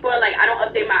 Some people are like, I don't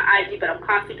update my IG, but I'm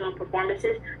constantly doing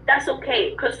performances. That's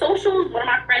okay. Because socials, one of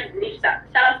my friends, Denise, shout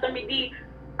out to me,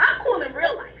 I'm cool in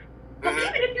real life. So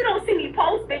even if you don't see me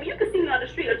post, baby, you can see me on the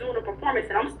street or doing a performance,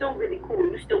 and I'm still really cool.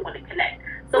 You still want to connect.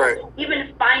 So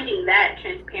even finding that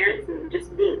transparency and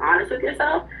just being honest with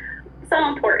yourself, so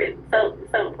important. So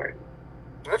important.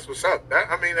 That's what's up.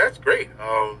 That's great.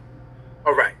 All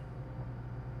right.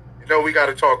 We got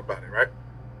to talk about it, right?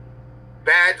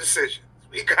 Bad decisions.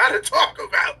 We got to talk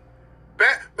about.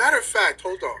 Matter of fact,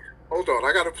 hold on.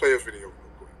 I got to play a video real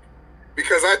quick,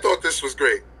 because I thought this was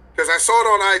great. Because I saw it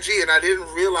on IG and I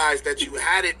didn't realize that you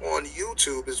had it on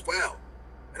YouTube as well.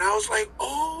 And I was like,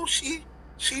 oh, she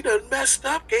done messed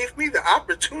up, gave me the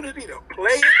opportunity to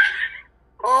play it.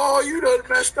 Oh, you done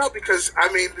messed up, because,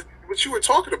 what you were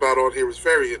talking about on here was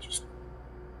very interesting,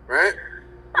 right?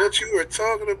 What you were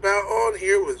talking about on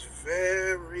here was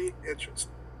very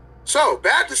interesting. So,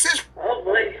 bad decision. Oh,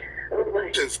 boy.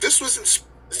 Is this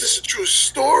a true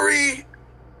story?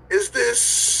 Is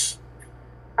this...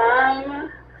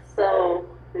 So,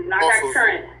 not that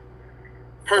current.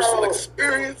 Personal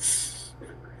experience.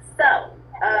 So,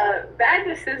 bad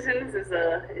decisions is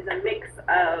a mix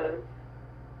of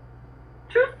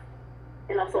truth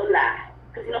and also lie.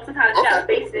 Because sometimes you gotta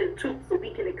base it in truth so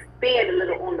we can expand a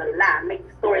little on the lie, make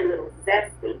the story a little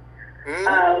zesty.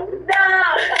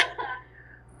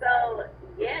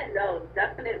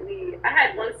 Definitely. I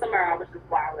had one summer I was just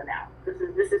wilding out.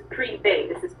 This is pre-bae.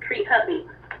 This is pre-hubby.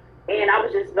 And I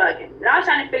was just bugging. And I was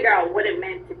trying to figure out what it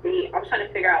meant to date. I was trying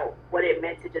to figure out what it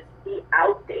meant to just be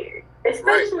out there.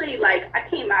 Especially, I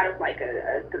came out of,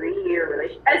 a 3-year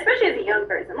relationship. Especially as a young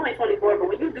person. I'm only 24, but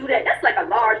when you do that, that's, a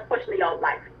large portion of your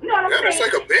life. You know what I'm saying? Yeah,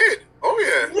 that's like a bid. Oh,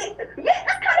 yeah. Yeah,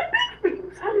 that's kind of big for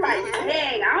you. So I'm like,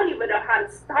 dang, I don't even know how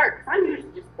to start. Because I'm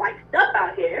usually just wiped up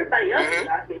out here. Everybody else is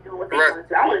out here doing what they want to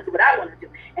do. I want to do what I want to do.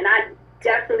 And I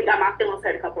definitely got my feelings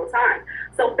hurt a couple of times.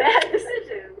 So bad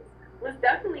decisions was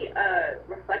definitely a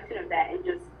reflection of that, and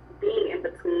just being in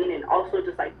between, and also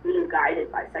just being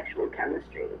guided by sexual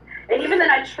chemistry. And even then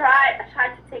I tried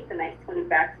to take the nice 20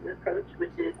 vaccine approach,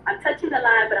 which is I'm touching the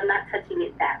line, but I'm not touching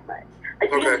it that much. We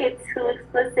don't get too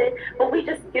explicit, but we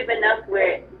just give enough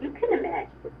where you can imagine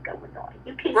what's going on.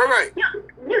 You can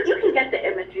you can get the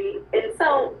imagery. And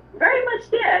so very much,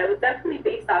 it was definitely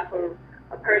based off of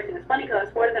a person. It's funny because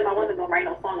for them I wasn't gonna write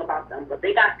no song about them, but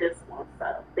they got this one,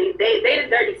 so they the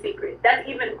dirty secret. That's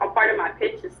even a part of my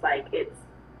pitch. It's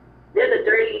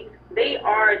they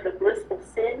are the blissful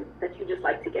sin that you just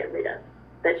like to get rid of,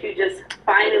 that you just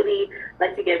finally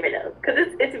like to get rid of, because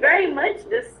it's very much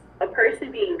just a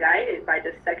person being guided by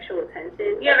just sexual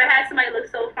attention. You ever had somebody look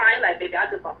so fine, like, baby, I'll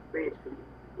jump off the bridge for you.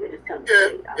 You just tell me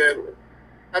straight, I'll do it.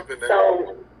 I've been there.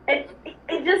 So it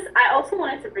just, I also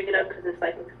wanted to bring it up because it's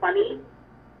like, it's funny.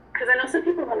 Because I know some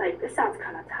people are like, this sounds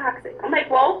kind of toxic. I'm like,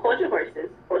 well, hold your horses.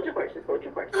 Hold your horses. Hold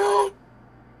your horses. No,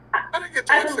 I didn't get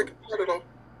toxic at all.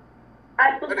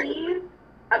 I believe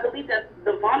that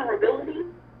the vulnerability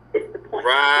is the point.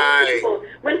 Right.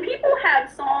 When people have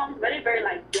songs very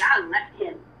like, yeah, I left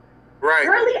him. Right.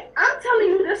 Really, I'm telling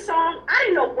you this song, I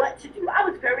didn't know what to do. I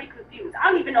was very confused.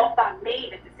 I don't even know if I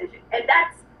made a decision. And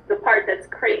that's the part that's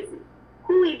crazy.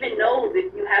 Who even knows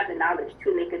if you have the knowledge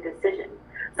to make a decision?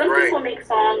 Some people make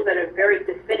songs that are very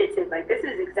definitive, like, this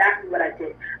is exactly what I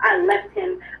did. I left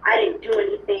him. I didn't do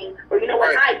anything. Or, you know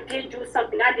what, I did do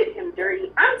something. I did him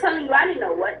dirty. I'm telling you, I didn't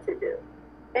know what to do.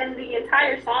 And the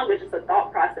entire song was just a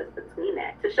thought process between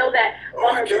that, to show that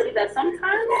vulnerability that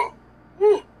sometimes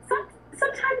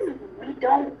we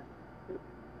don't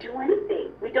do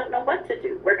anything. We don't know what to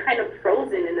do. We're kind of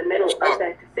frozen in the middle of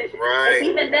that decision. And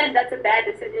even then, that's a bad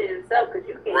decision in itself, because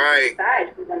you can't decide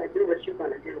if you're going to do what you're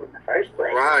going to do in the first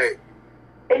place. Right.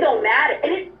 It don't matter.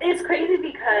 And it's crazy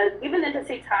because even then to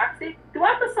say toxic,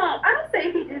 throughout the song, I don't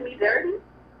say he did me dirty.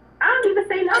 I don't even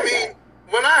say none of that.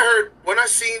 When I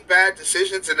seen Bad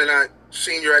Decisions and then I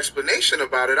seen your explanation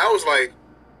about it, I was like,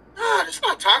 it's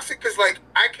not toxic, because, like,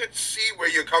 I could see where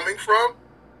you're coming from,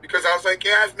 because I was like,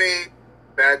 yeah, I've made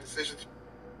bad decisions.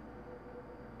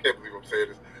 Can't believe I'm saying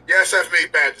this. Yes, I've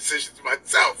made bad decisions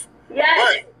myself.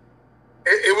 Yes. But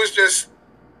it was just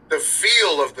the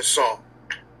feel of the song.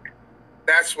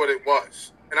 That's what it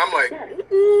was. And I'm like,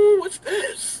 ooh, what's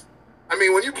this? I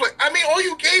mean, when you play, all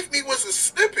you gave me was a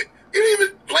snippet. You didn't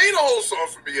even play the whole song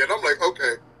for me yet. I'm like,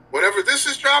 okay, whenever this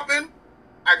is dropping,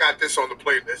 I got this on the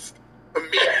playlist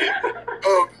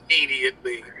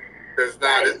immediately. Because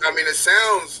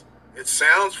it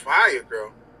sounds fire,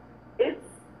 girl.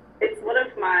 It's one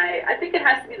of my, I think it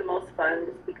has to be the most fun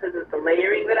just because of the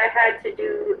layering that I had to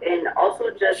do, and also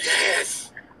just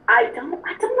I don't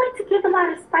like to give a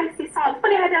lot of spicy songs.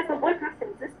 Funny, I had to ask my boyfriend, I said,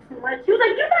 is this too much? He was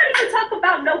like, you're not even talking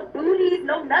about no booties,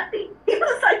 no nothing. He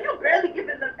was like, you're barely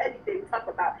giving them anything to talk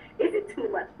about. Is it too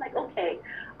much? I'm like, okay,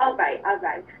 all right.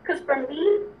 Because for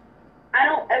me,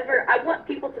 I want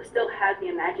people to still have the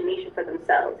imagination for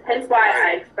themselves. Hence why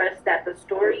I expressed that the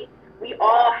story, we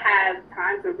all have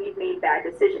times where we've made bad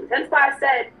decisions. Hence why I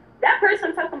said, that person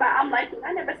I'm talking about, I'm liking,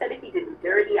 I never said if he did me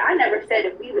dirty. I never said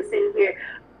if we were sitting here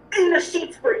in the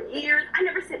sheets for years. I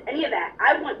never said any of that.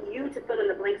 I want you to fill in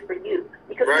the blanks for you,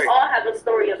 because we all have a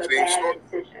story of a bad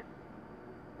decision.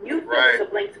 You fill in the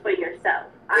blanks for yourself.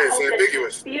 I hope that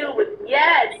ambiguous. You feel with,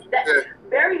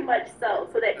 very much so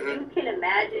that you can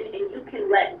imagine and you can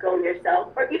let go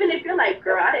yourself. Or even if you're like,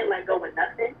 girl, I didn't let go with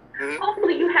nothing.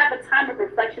 Hopefully you have a time of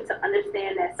reflection to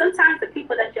understand that sometimes the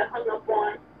people that you're hung up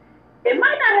on, it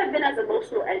might not have been as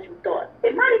emotional as you thought.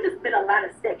 It might have just been a lot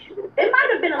of sexual. It might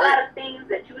have been a lot of things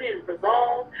that you didn't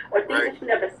resolve, or things that you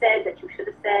never said that you should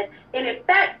have said. And in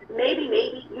fact, maybe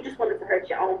you just wanted to hurt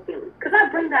your own feelings. Because I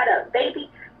bring that up, baby.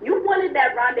 You wanted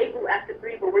that rendezvous after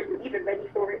 3, but were you even ready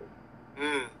for it?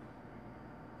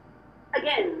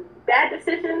 Again, bad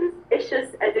decisions, it's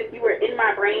just as if you were in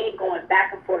my brain going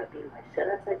back and forth, being like, should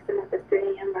I text him at this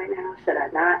 3 a.m. right now? Should I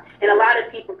not? And a lot of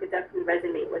people could definitely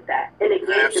resonate with that. And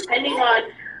again, depending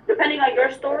on your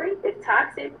story, it's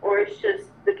toxic or it's just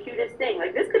the cutest thing.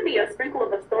 Like, this could be a sprinkle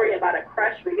of a story about a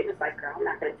crush where you're just like, girl, I'm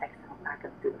not going to text him. I'm not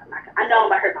going to do it. I know I'm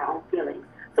going to hurt my own feelings.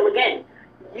 So again,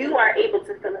 you are able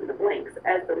to fill in the blanks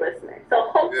as the listener. So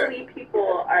hopefully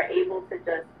people are able to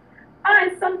just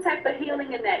find some type of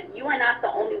healing in that you are not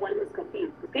the only one who's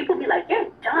confused. People be like,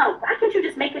 you're dumb. Why can't you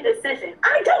just make a decision?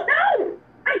 I don't know.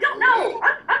 I'm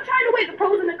trying to weigh the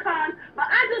pros and the cons, but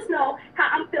I just know how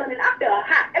I'm feeling, and I feel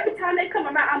hot. Every time they come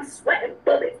around, I'm sweating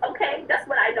bullets, okay? That's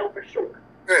what I know for sure.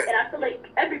 And I feel like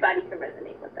everybody can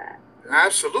resonate with that.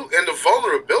 Absolutely. And the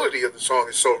vulnerability of the song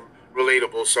is so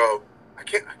relatable, so I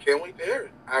can't wait to hear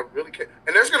it. I really can't.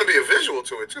 And there's going to be a visual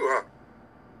to it too, huh?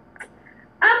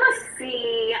 I'm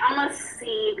going to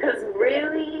see, because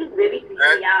really,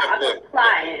 I've been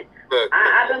plotting.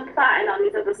 I've been plotting on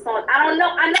these other songs. I don't know.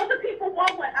 I know the people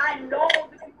want one. I know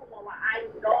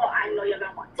you're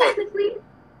going to want.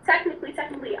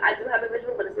 Technically, I do have a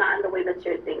visual, but it's not in the way that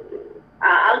you're thinking.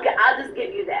 I'll just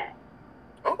give you that.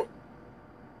 Oh.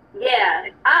 Yeah,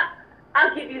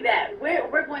 I'll give you that.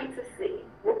 We're going to see.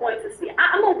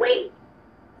 I'm going to wait.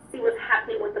 See what's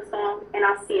happening with the song, and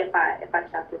I'll see if I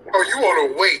chop this down. Oh, you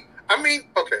want to wait? I mean,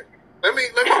 okay. Let me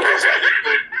give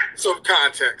some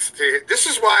context here. This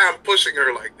is why I'm pushing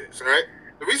her like this, all right?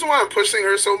 The reason why I'm pushing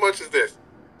her so much is this.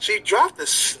 She dropped a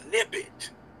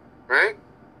snippet right?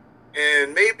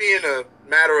 And maybe in a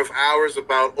matter of hours,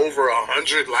 about over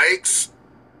 100 likes,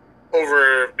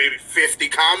 over maybe 50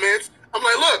 comments. I'm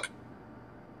like, look,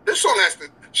 this song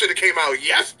should have came out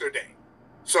yesterday.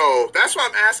 So that's why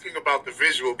I'm asking about the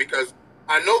visual, because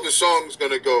I know the song's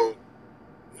gonna go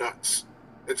nuts.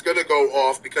 It's gonna go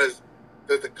off because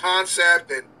the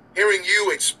concept and hearing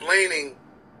you explaining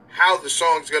how the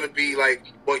song's gonna be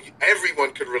like, well,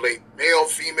 everyone could relate, male,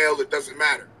 female, it doesn't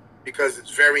matter, because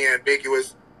it's very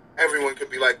ambiguous. Everyone could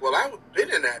be like, well, I've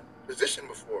been in that position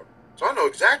before, so I know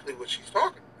exactly what she's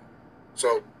talking about.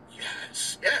 So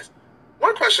yes.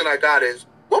 One question I got is,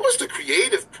 what was the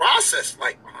creative process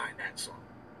like behind that song?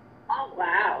 Oh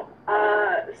wow.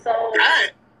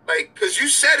 Because you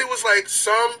said it was like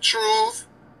some truth,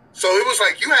 so it was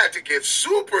like you had to get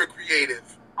super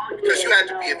creative because you had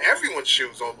to be in everyone's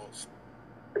shoes almost.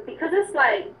 Because it's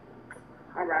like,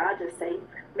 all right, I'll just say,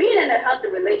 being in a healthy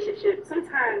relationship,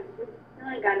 sometimes you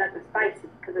ain't got nothing spicy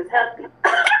because it's healthy.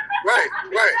 Right. I'll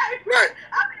be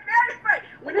very frank.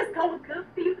 When it's going good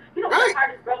for you, you know, when your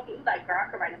heart is broken, you like, girl, I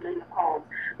could write a million poems.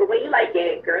 But when you like,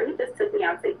 yeah, girl, he just took me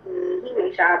out to eat, he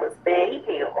made sure I was fed, he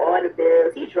paid all the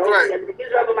bills, he drove me everything, he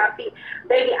was rubbing my feet.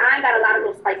 Baby, I ain't got a lot of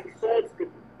those spicy songs for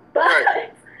you. But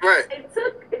it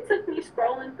took me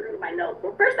scrolling through my notes.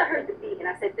 Well, first I heard the beat and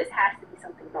I said, this has to be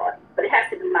something naughty, but it has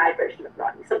to be my version of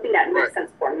naughty, something that makes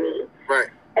sense for me. Right.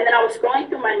 And then I was scrolling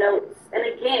through my notes, and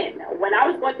again, when I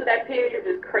was going through that period of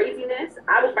just craziness,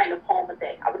 I was writing a poem a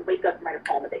day. I would wake up and write a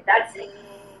poem a day. That's it.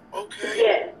 Okay.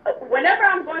 Yeah. Whenever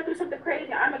I'm going through something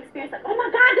crazy, I'm experiencing like, oh my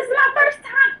God, this is my first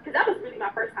time. Because that was really my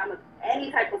first time of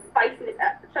any type of spiciness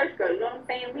at the church girl. You know what I'm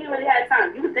saying? We didn't really have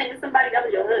time. You was dating somebody that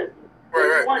was your husband.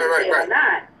 You wanted to say it or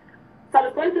not. So I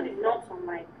was going through these notes, I'm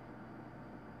like,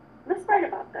 let's write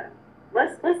about that.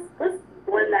 Let's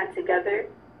blend that together.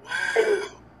 Wow.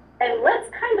 And let's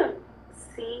kind of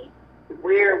see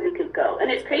where we could go.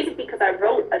 And it's crazy because I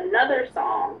wrote another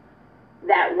song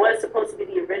that was supposed to be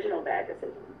the original Bad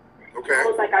Decisions. Okay. I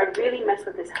was like, I really messed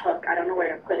with this hook. I don't know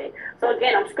where to put it. So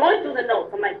again, I'm scrolling through the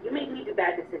notes. I'm like, you made me do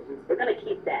Bad Decisions. We're going to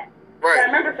keep that. Right. But I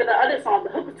remember for the other song,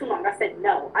 the hook was too long. I said,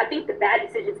 no, I think the Bad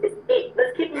Decisions is it.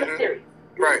 Let's keep it mysterious.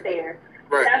 Right. There.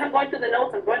 Right. And as I'm going through the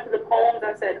notes, I'm going through the poems,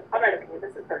 I said, all right, okay,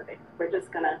 this is perfect. We're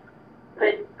just going to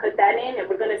put that in, and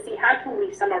we're going to see how can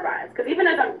we summarize. Because even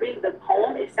as I'm reading the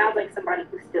poem, it sounds like somebody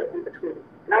who's still in between.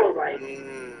 And I was like,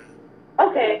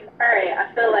 okay, all right,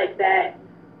 I feel like that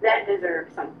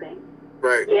deserves something.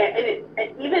 Right. Yeah,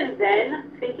 and even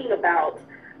then, thinking about,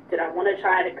 did I want to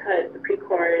try to cut the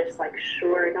pre-chorus like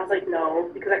short? And I was like,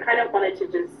 no, because I kind of wanted to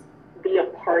just be a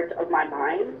part of my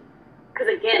mind. Because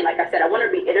again, like I said, I want to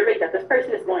reiterate that this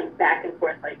person is going back and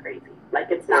forth like crazy. Like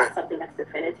it's not something that's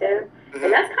definitive. Mm-hmm.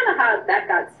 And that's kind of how that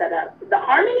got set up. The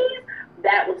harmonies,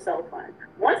 that was so fun.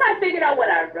 Once I figured out what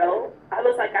I wrote, I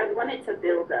was like, I wanted to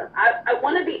build up. I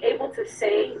want to be able to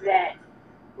say that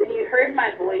when you heard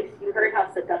my voice, you heard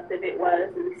how seductive it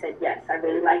was, and you said, yes, I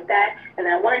really like that. And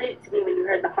then I wanted it to be when you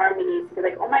heard the harmonies, to be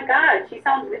like, oh my God, she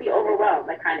sounds really overwhelmed.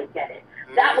 I kind of get it.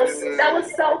 That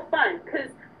was so fun, because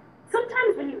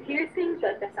sometimes when you hear things,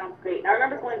 that sounds great. And I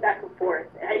remember going back and forth,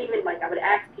 and I would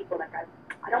ask people, like,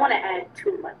 I don't want to add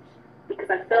too much, because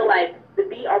I feel like the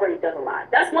beat already does a lot.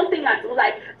 That's one thing I do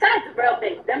like. Shout out to Real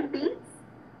Big. Them beats,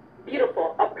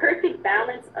 beautiful. A perfect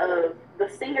balance of the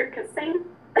singer can sing,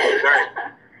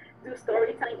 do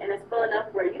storytelling, and it's full enough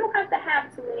where you don't have to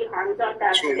have too many harmonies, you don't have to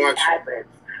have too many ad-libs.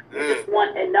 You just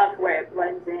want enough where it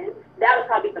blends in. That was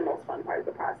probably the most fun part of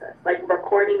the process. Like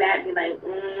recording that and be like,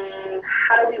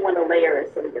 how do we want to layer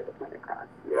it so we get the point across?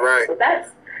 You know? Right. So that's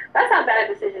how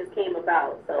Bad Decisions came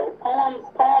about. So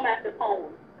poem after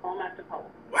poem.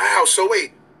 Wow. So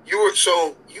wait, you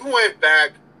went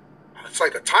back. It's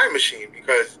like a time machine,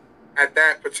 because at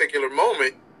that particular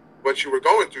moment, what you were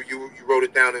going through, you wrote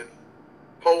it down in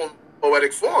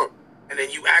poetic form, and then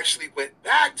you actually went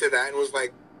back to that and was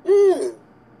like, ooh,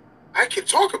 I can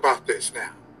talk about this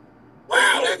now.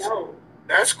 Wow,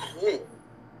 that's cool.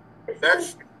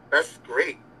 That's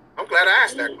great. I'm glad I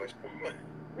asked that question.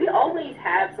 We always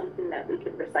have something that we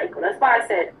can recycle. That's why I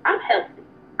said I'm healthy.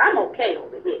 I'm okay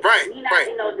over here. Right. Me not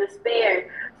in no despair.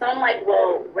 So I'm like,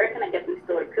 well, where can I get these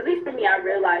stories? Because at least for me, I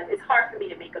realize it's hard for me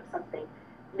to make up something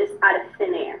just out of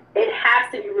thin air. It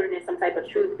has to be rooted in some type of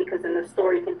truth, because then the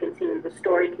story can continue. The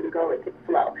story can go. It can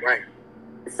flow. Right.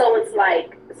 So it's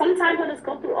like, sometimes I'll just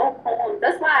go through old poems.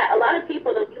 That's why a lot of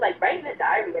people, they'll be like, writing a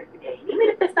diary every day. Even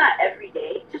if it's not every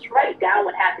day, just write down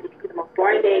what happened. It could be the most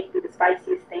boring day, it could be the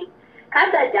spiciest thing.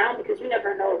 Have that down, because you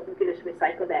never know if you can just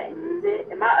recycle that and use it.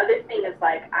 And my other thing is,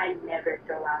 like, I never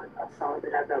throw out a song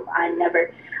that I wrote. I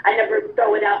never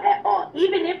throw it out at all.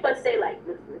 Even if I say, like,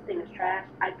 listen, this thing is trash. trash,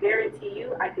 I guarantee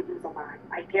you I could use a line.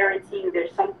 I guarantee you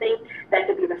there's something that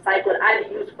could be recycled, either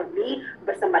used for me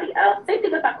or somebody else. Same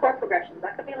thing with my chord progressions.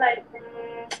 I could be like,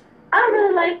 I don't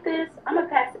really like this. I'm going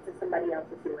to pass it to somebody else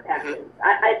and see what happens.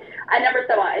 I never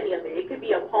thought about any of it. It could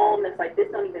be a poem that's like,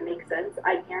 this don't even make sense.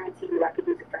 I guarantee you I could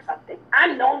use it for something.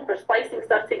 I'm known for splicing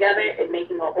stuff together and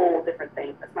making a whole different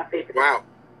thing. That's my favorite. Wow.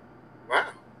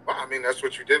 I mean, that's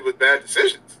what you did with Bad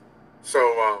Decisions. So,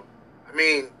 I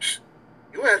mean,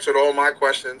 you answered all my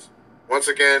questions. Once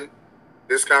again,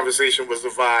 this conversation was the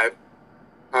vibe.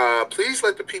 Please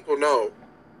let the people know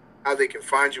how they can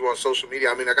find you on social media.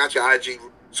 I mean, I got your IG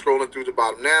scrolling through the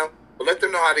bottom now, but let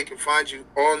them know how they can find you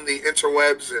on the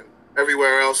interwebs and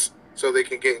everywhere else so they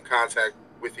can get in contact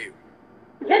with you.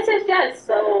 Yes.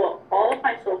 So all of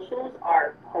my socials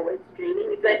are Poets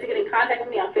Dreaming. If you'd like to get in contact with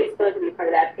me on Facebook and be part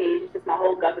of that page, it's just my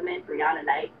whole government, Brianna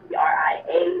Knight,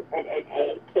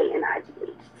 BriannaKnight.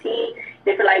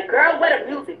 If you're like, girl, what a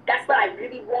music, that's what I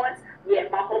really want. Yeah,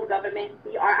 my whole government,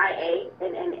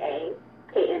 BriannaKnight.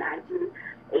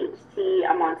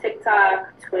 I'm on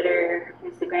TikTok, Twitter,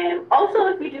 Instagram. Also,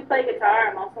 if you do play guitar,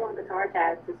 I'm also on Guitar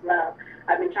Tabs as well.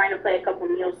 I've been trying to play a couple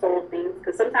neo-soul things,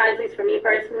 because sometimes, at least for me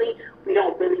personally, we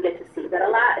don't really get to see that a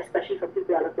lot, especially for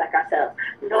people that look like ourselves.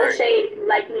 No shade if you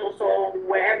like neo-soul,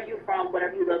 wherever you're from,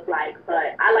 whatever you look like,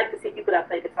 but I like to see people that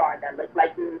play guitar that look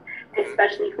like me,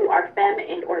 especially who are femme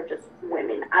and or just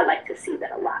women. I like to see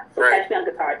that a lot. So catch me on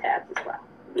Guitar Tabs as well.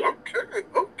 Yeah.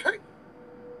 Okay.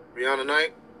 Brianna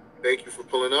Knight, thank you for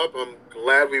pulling up. I'm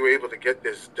glad we were able to get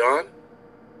this done.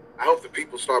 I hope the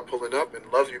people start pulling up and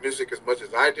love your music as much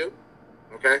as I do.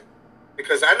 Okay?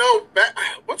 Because I know,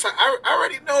 I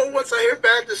already know once I hear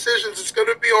Bad Decisions, it's going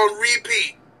to be on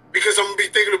repeat. Because I'm going to be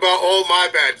thinking about all my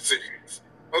bad decisions.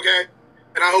 Okay?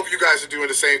 And I hope you guys are doing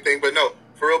the same thing. But no,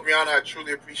 for real, Brianna, I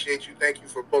truly appreciate you. Thank you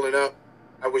for pulling up.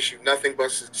 I wish you nothing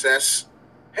but success.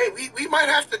 Hey, we might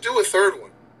have to do a third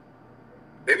one.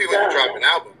 Maybe when you drop an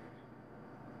album.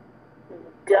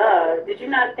 Did you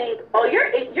not think,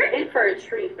 you're in for a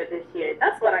treat for this year.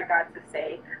 That's what I got to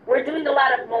say. We're doing a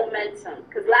lot of momentum.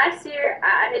 Because last year,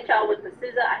 I hit y'all with the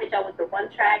SZA, I hit y'all with the one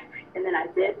track, and then I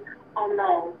did. Oh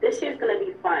no, this year's going to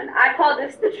be fun. I call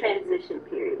this the transition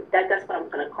period. That's what I'm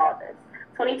going to call this.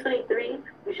 2023,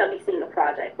 we shall be seeing a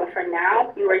project. But for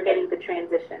now, you are getting the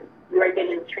transition. You are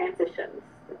getting transitions.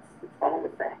 That's all I'm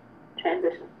going to say.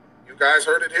 Transition. You guys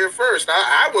heard it here first.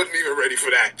 I wasn't even ready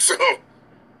for that. So...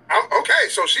 okay,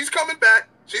 so she's coming back.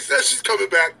 She says she's coming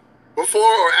back. Before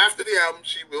or after the album,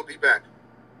 she will be back.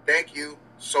 Thank you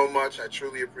so much. I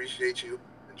truly appreciate you.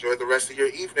 Enjoy the rest of your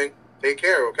evening. Take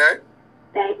care, okay?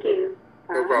 Thank you.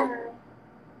 No problem.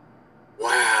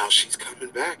 Wow, she's coming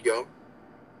back, yo.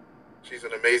 She's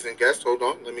an amazing guest. Hold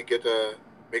on. Let me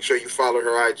make sure you follow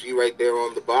her IG right there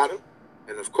on the bottom.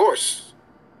 And of course,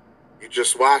 you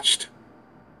just watched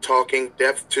Talking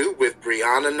Depth 2 with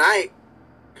Brianna Knight.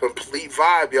 Complete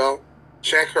vibe, y'all.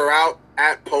 Check her out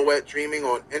at Poet Dreaming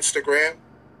on Instagram.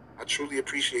 I truly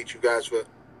appreciate you guys for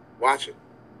watching.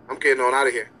 I'm getting on out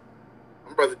of here.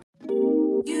 I'm Brother.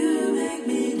 You make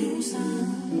me do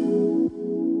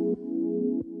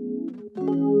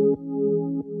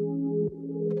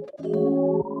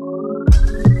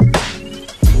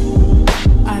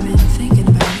I've been thinking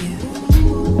about you.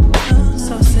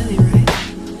 So silly, right?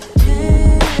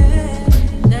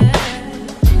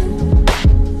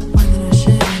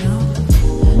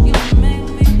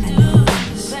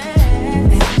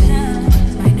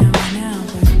 Right now,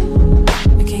 but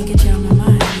I can't get you out of my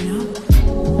mind, you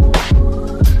know?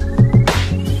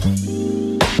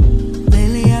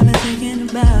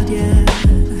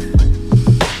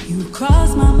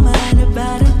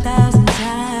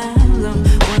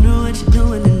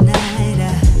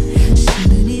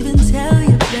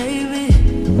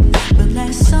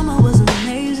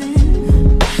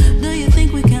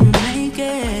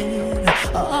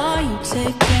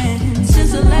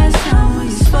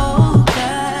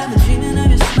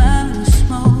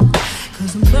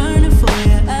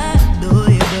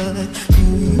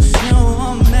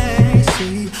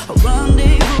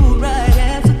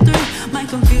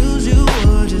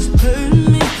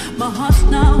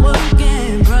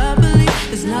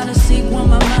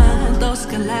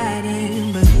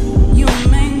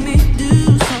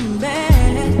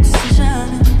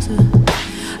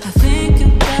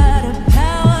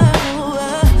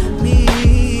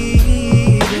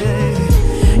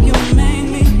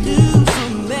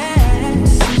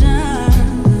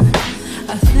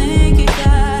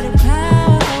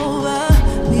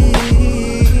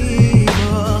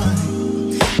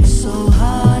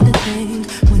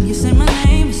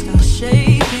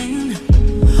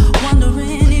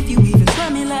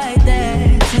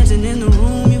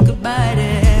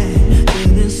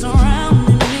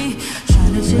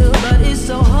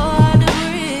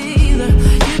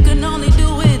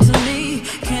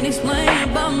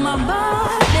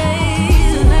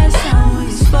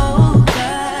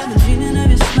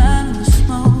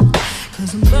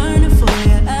 running for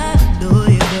you, I adore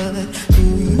you, but do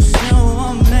you still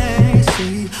want me?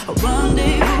 See, a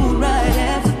rendezvous right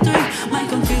after 3 might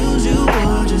confuse you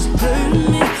or just hurt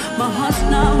me. My heart's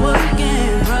not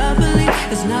working properly.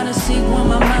 It's not a sequel,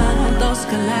 my mind thoughts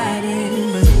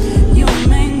colliding, but you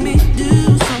make me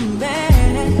do some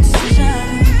bad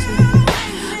decisions.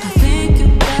 I think you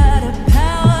got a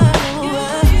power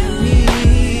over me.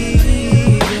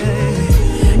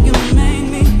 You make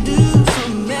me do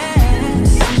some bad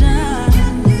decisions.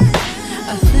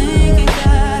 I think you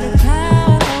got a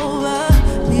power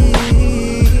over me.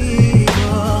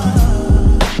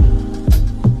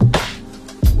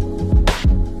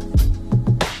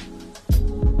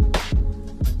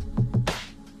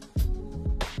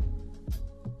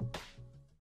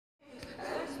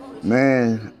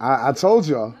 Man, I told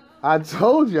y'all. I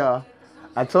told you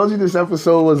this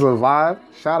episode was a vibe.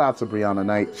 Shout out to Brianna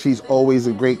Knight. She's always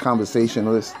a great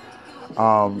conversationalist.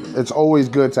 It's always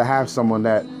good to have someone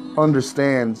that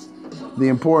understands the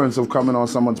importance of coming on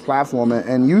someone's platform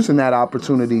and using that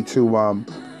opportunity to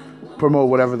promote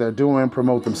whatever they're doing,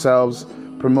 promote themselves,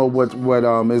 promote what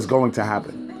is going to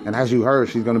happen. And as you heard,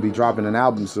 she's going to be dropping an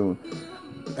album soon.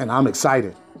 And I'm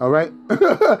excited. All right.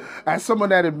 As someone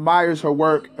that admires her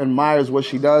work, admires what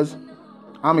she does,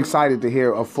 I'm excited to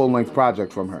hear a full-length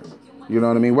project from her. You know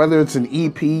what I mean? Whether it's an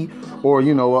EP or,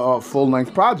 you know, a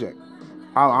full-length project,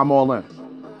 I'm all in.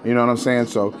 You know what I'm saying?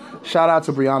 So shout out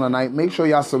to Brianna Knight. Make sure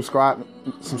y'all subscribe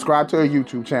to her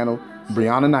YouTube channel,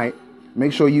 Brianna Knight.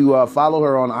 Make sure you follow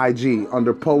her on IG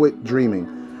under Poet Dreaming,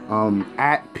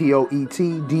 at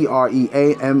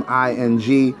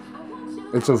POETDREAMING.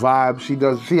 It's a vibe.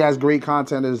 She has great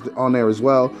content on there as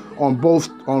well on both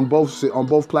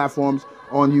platforms,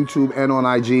 on YouTube and on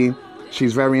IG.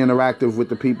 She's very interactive with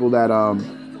the people that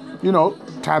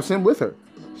taps in with her.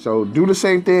 So do the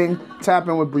same thing. Tap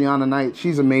in with Brianna Knight.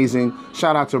 She's amazing.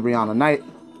 Shout out to Brianna Knight.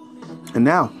 And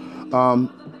now,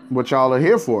 what y'all are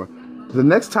here for. The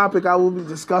next topic I will be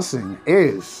discussing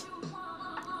is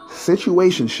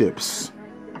situationships.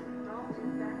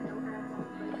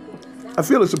 I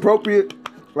feel it's appropriate,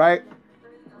 right?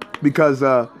 Because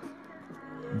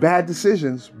Bad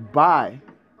Decisions by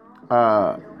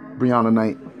Brianna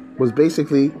Knight was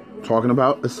basically talking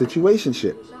about a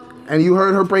situationship. And you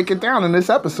heard her break it down in this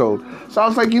episode. So I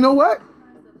was like, you know what?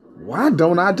 Why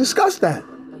don't I discuss that?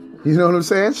 You know what I'm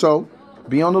saying? So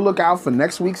be on the lookout for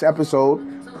next week's episode,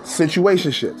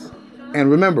 Situationships. And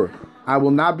remember, I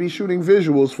will not be shooting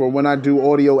visuals for when I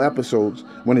do audio episodes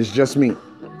when it's just me.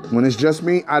 When it's just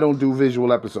me, I don't do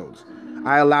visual episodes.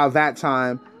 I allow that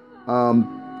time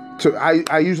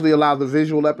I usually allow the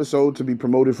visual episode to be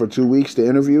promoted for 2 weeks to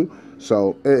interview.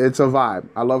 So it's a vibe.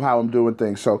 I love how I'm doing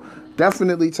things. So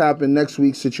definitely tap in next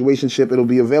week's Situationship. It'll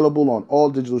be available on all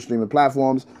digital streaming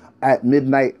platforms at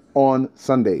midnight on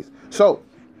Sundays. So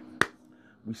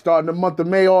we starting the month of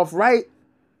May off right.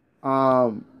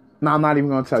 Now I'm not even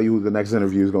going to tell you who the next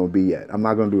interview is going to be yet. I'm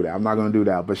not going to do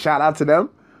that. But shout out to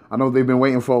them. I know they've been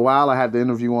waiting for a while. I had the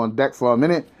interview on deck for a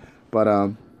minute. But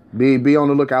be on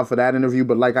the lookout for that interview.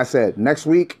 But like I said, next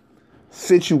week,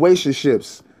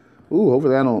 Situationships. Ooh,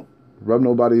 hopefully I don't rub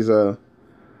nobody's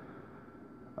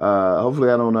hopefully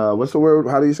I don't what's the word?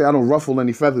 How do you say? I don't ruffle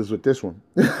any feathers with this one.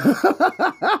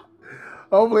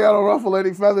 Hopefully I don't ruffle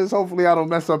any feathers. Hopefully I don't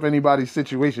mess up anybody's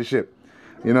situationship.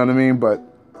 You know what I mean? But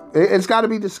it's got to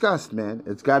be discussed, man.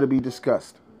 It's got to be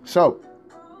discussed. So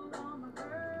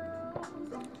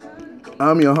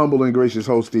I'm your humble and gracious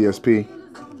host, DSP.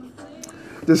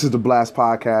 This is the Blast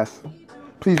Podcast.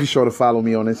 Please be sure to follow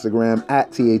me on Instagram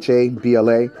at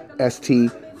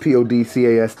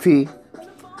THABLASTPODCAST.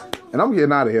 And I'm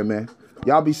getting out of here, man.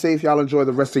 Y'all be safe. Y'all enjoy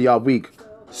the rest of y'all week.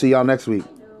 See y'all next week.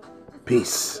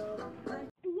 Peace.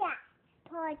 Yeah,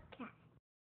 podcast.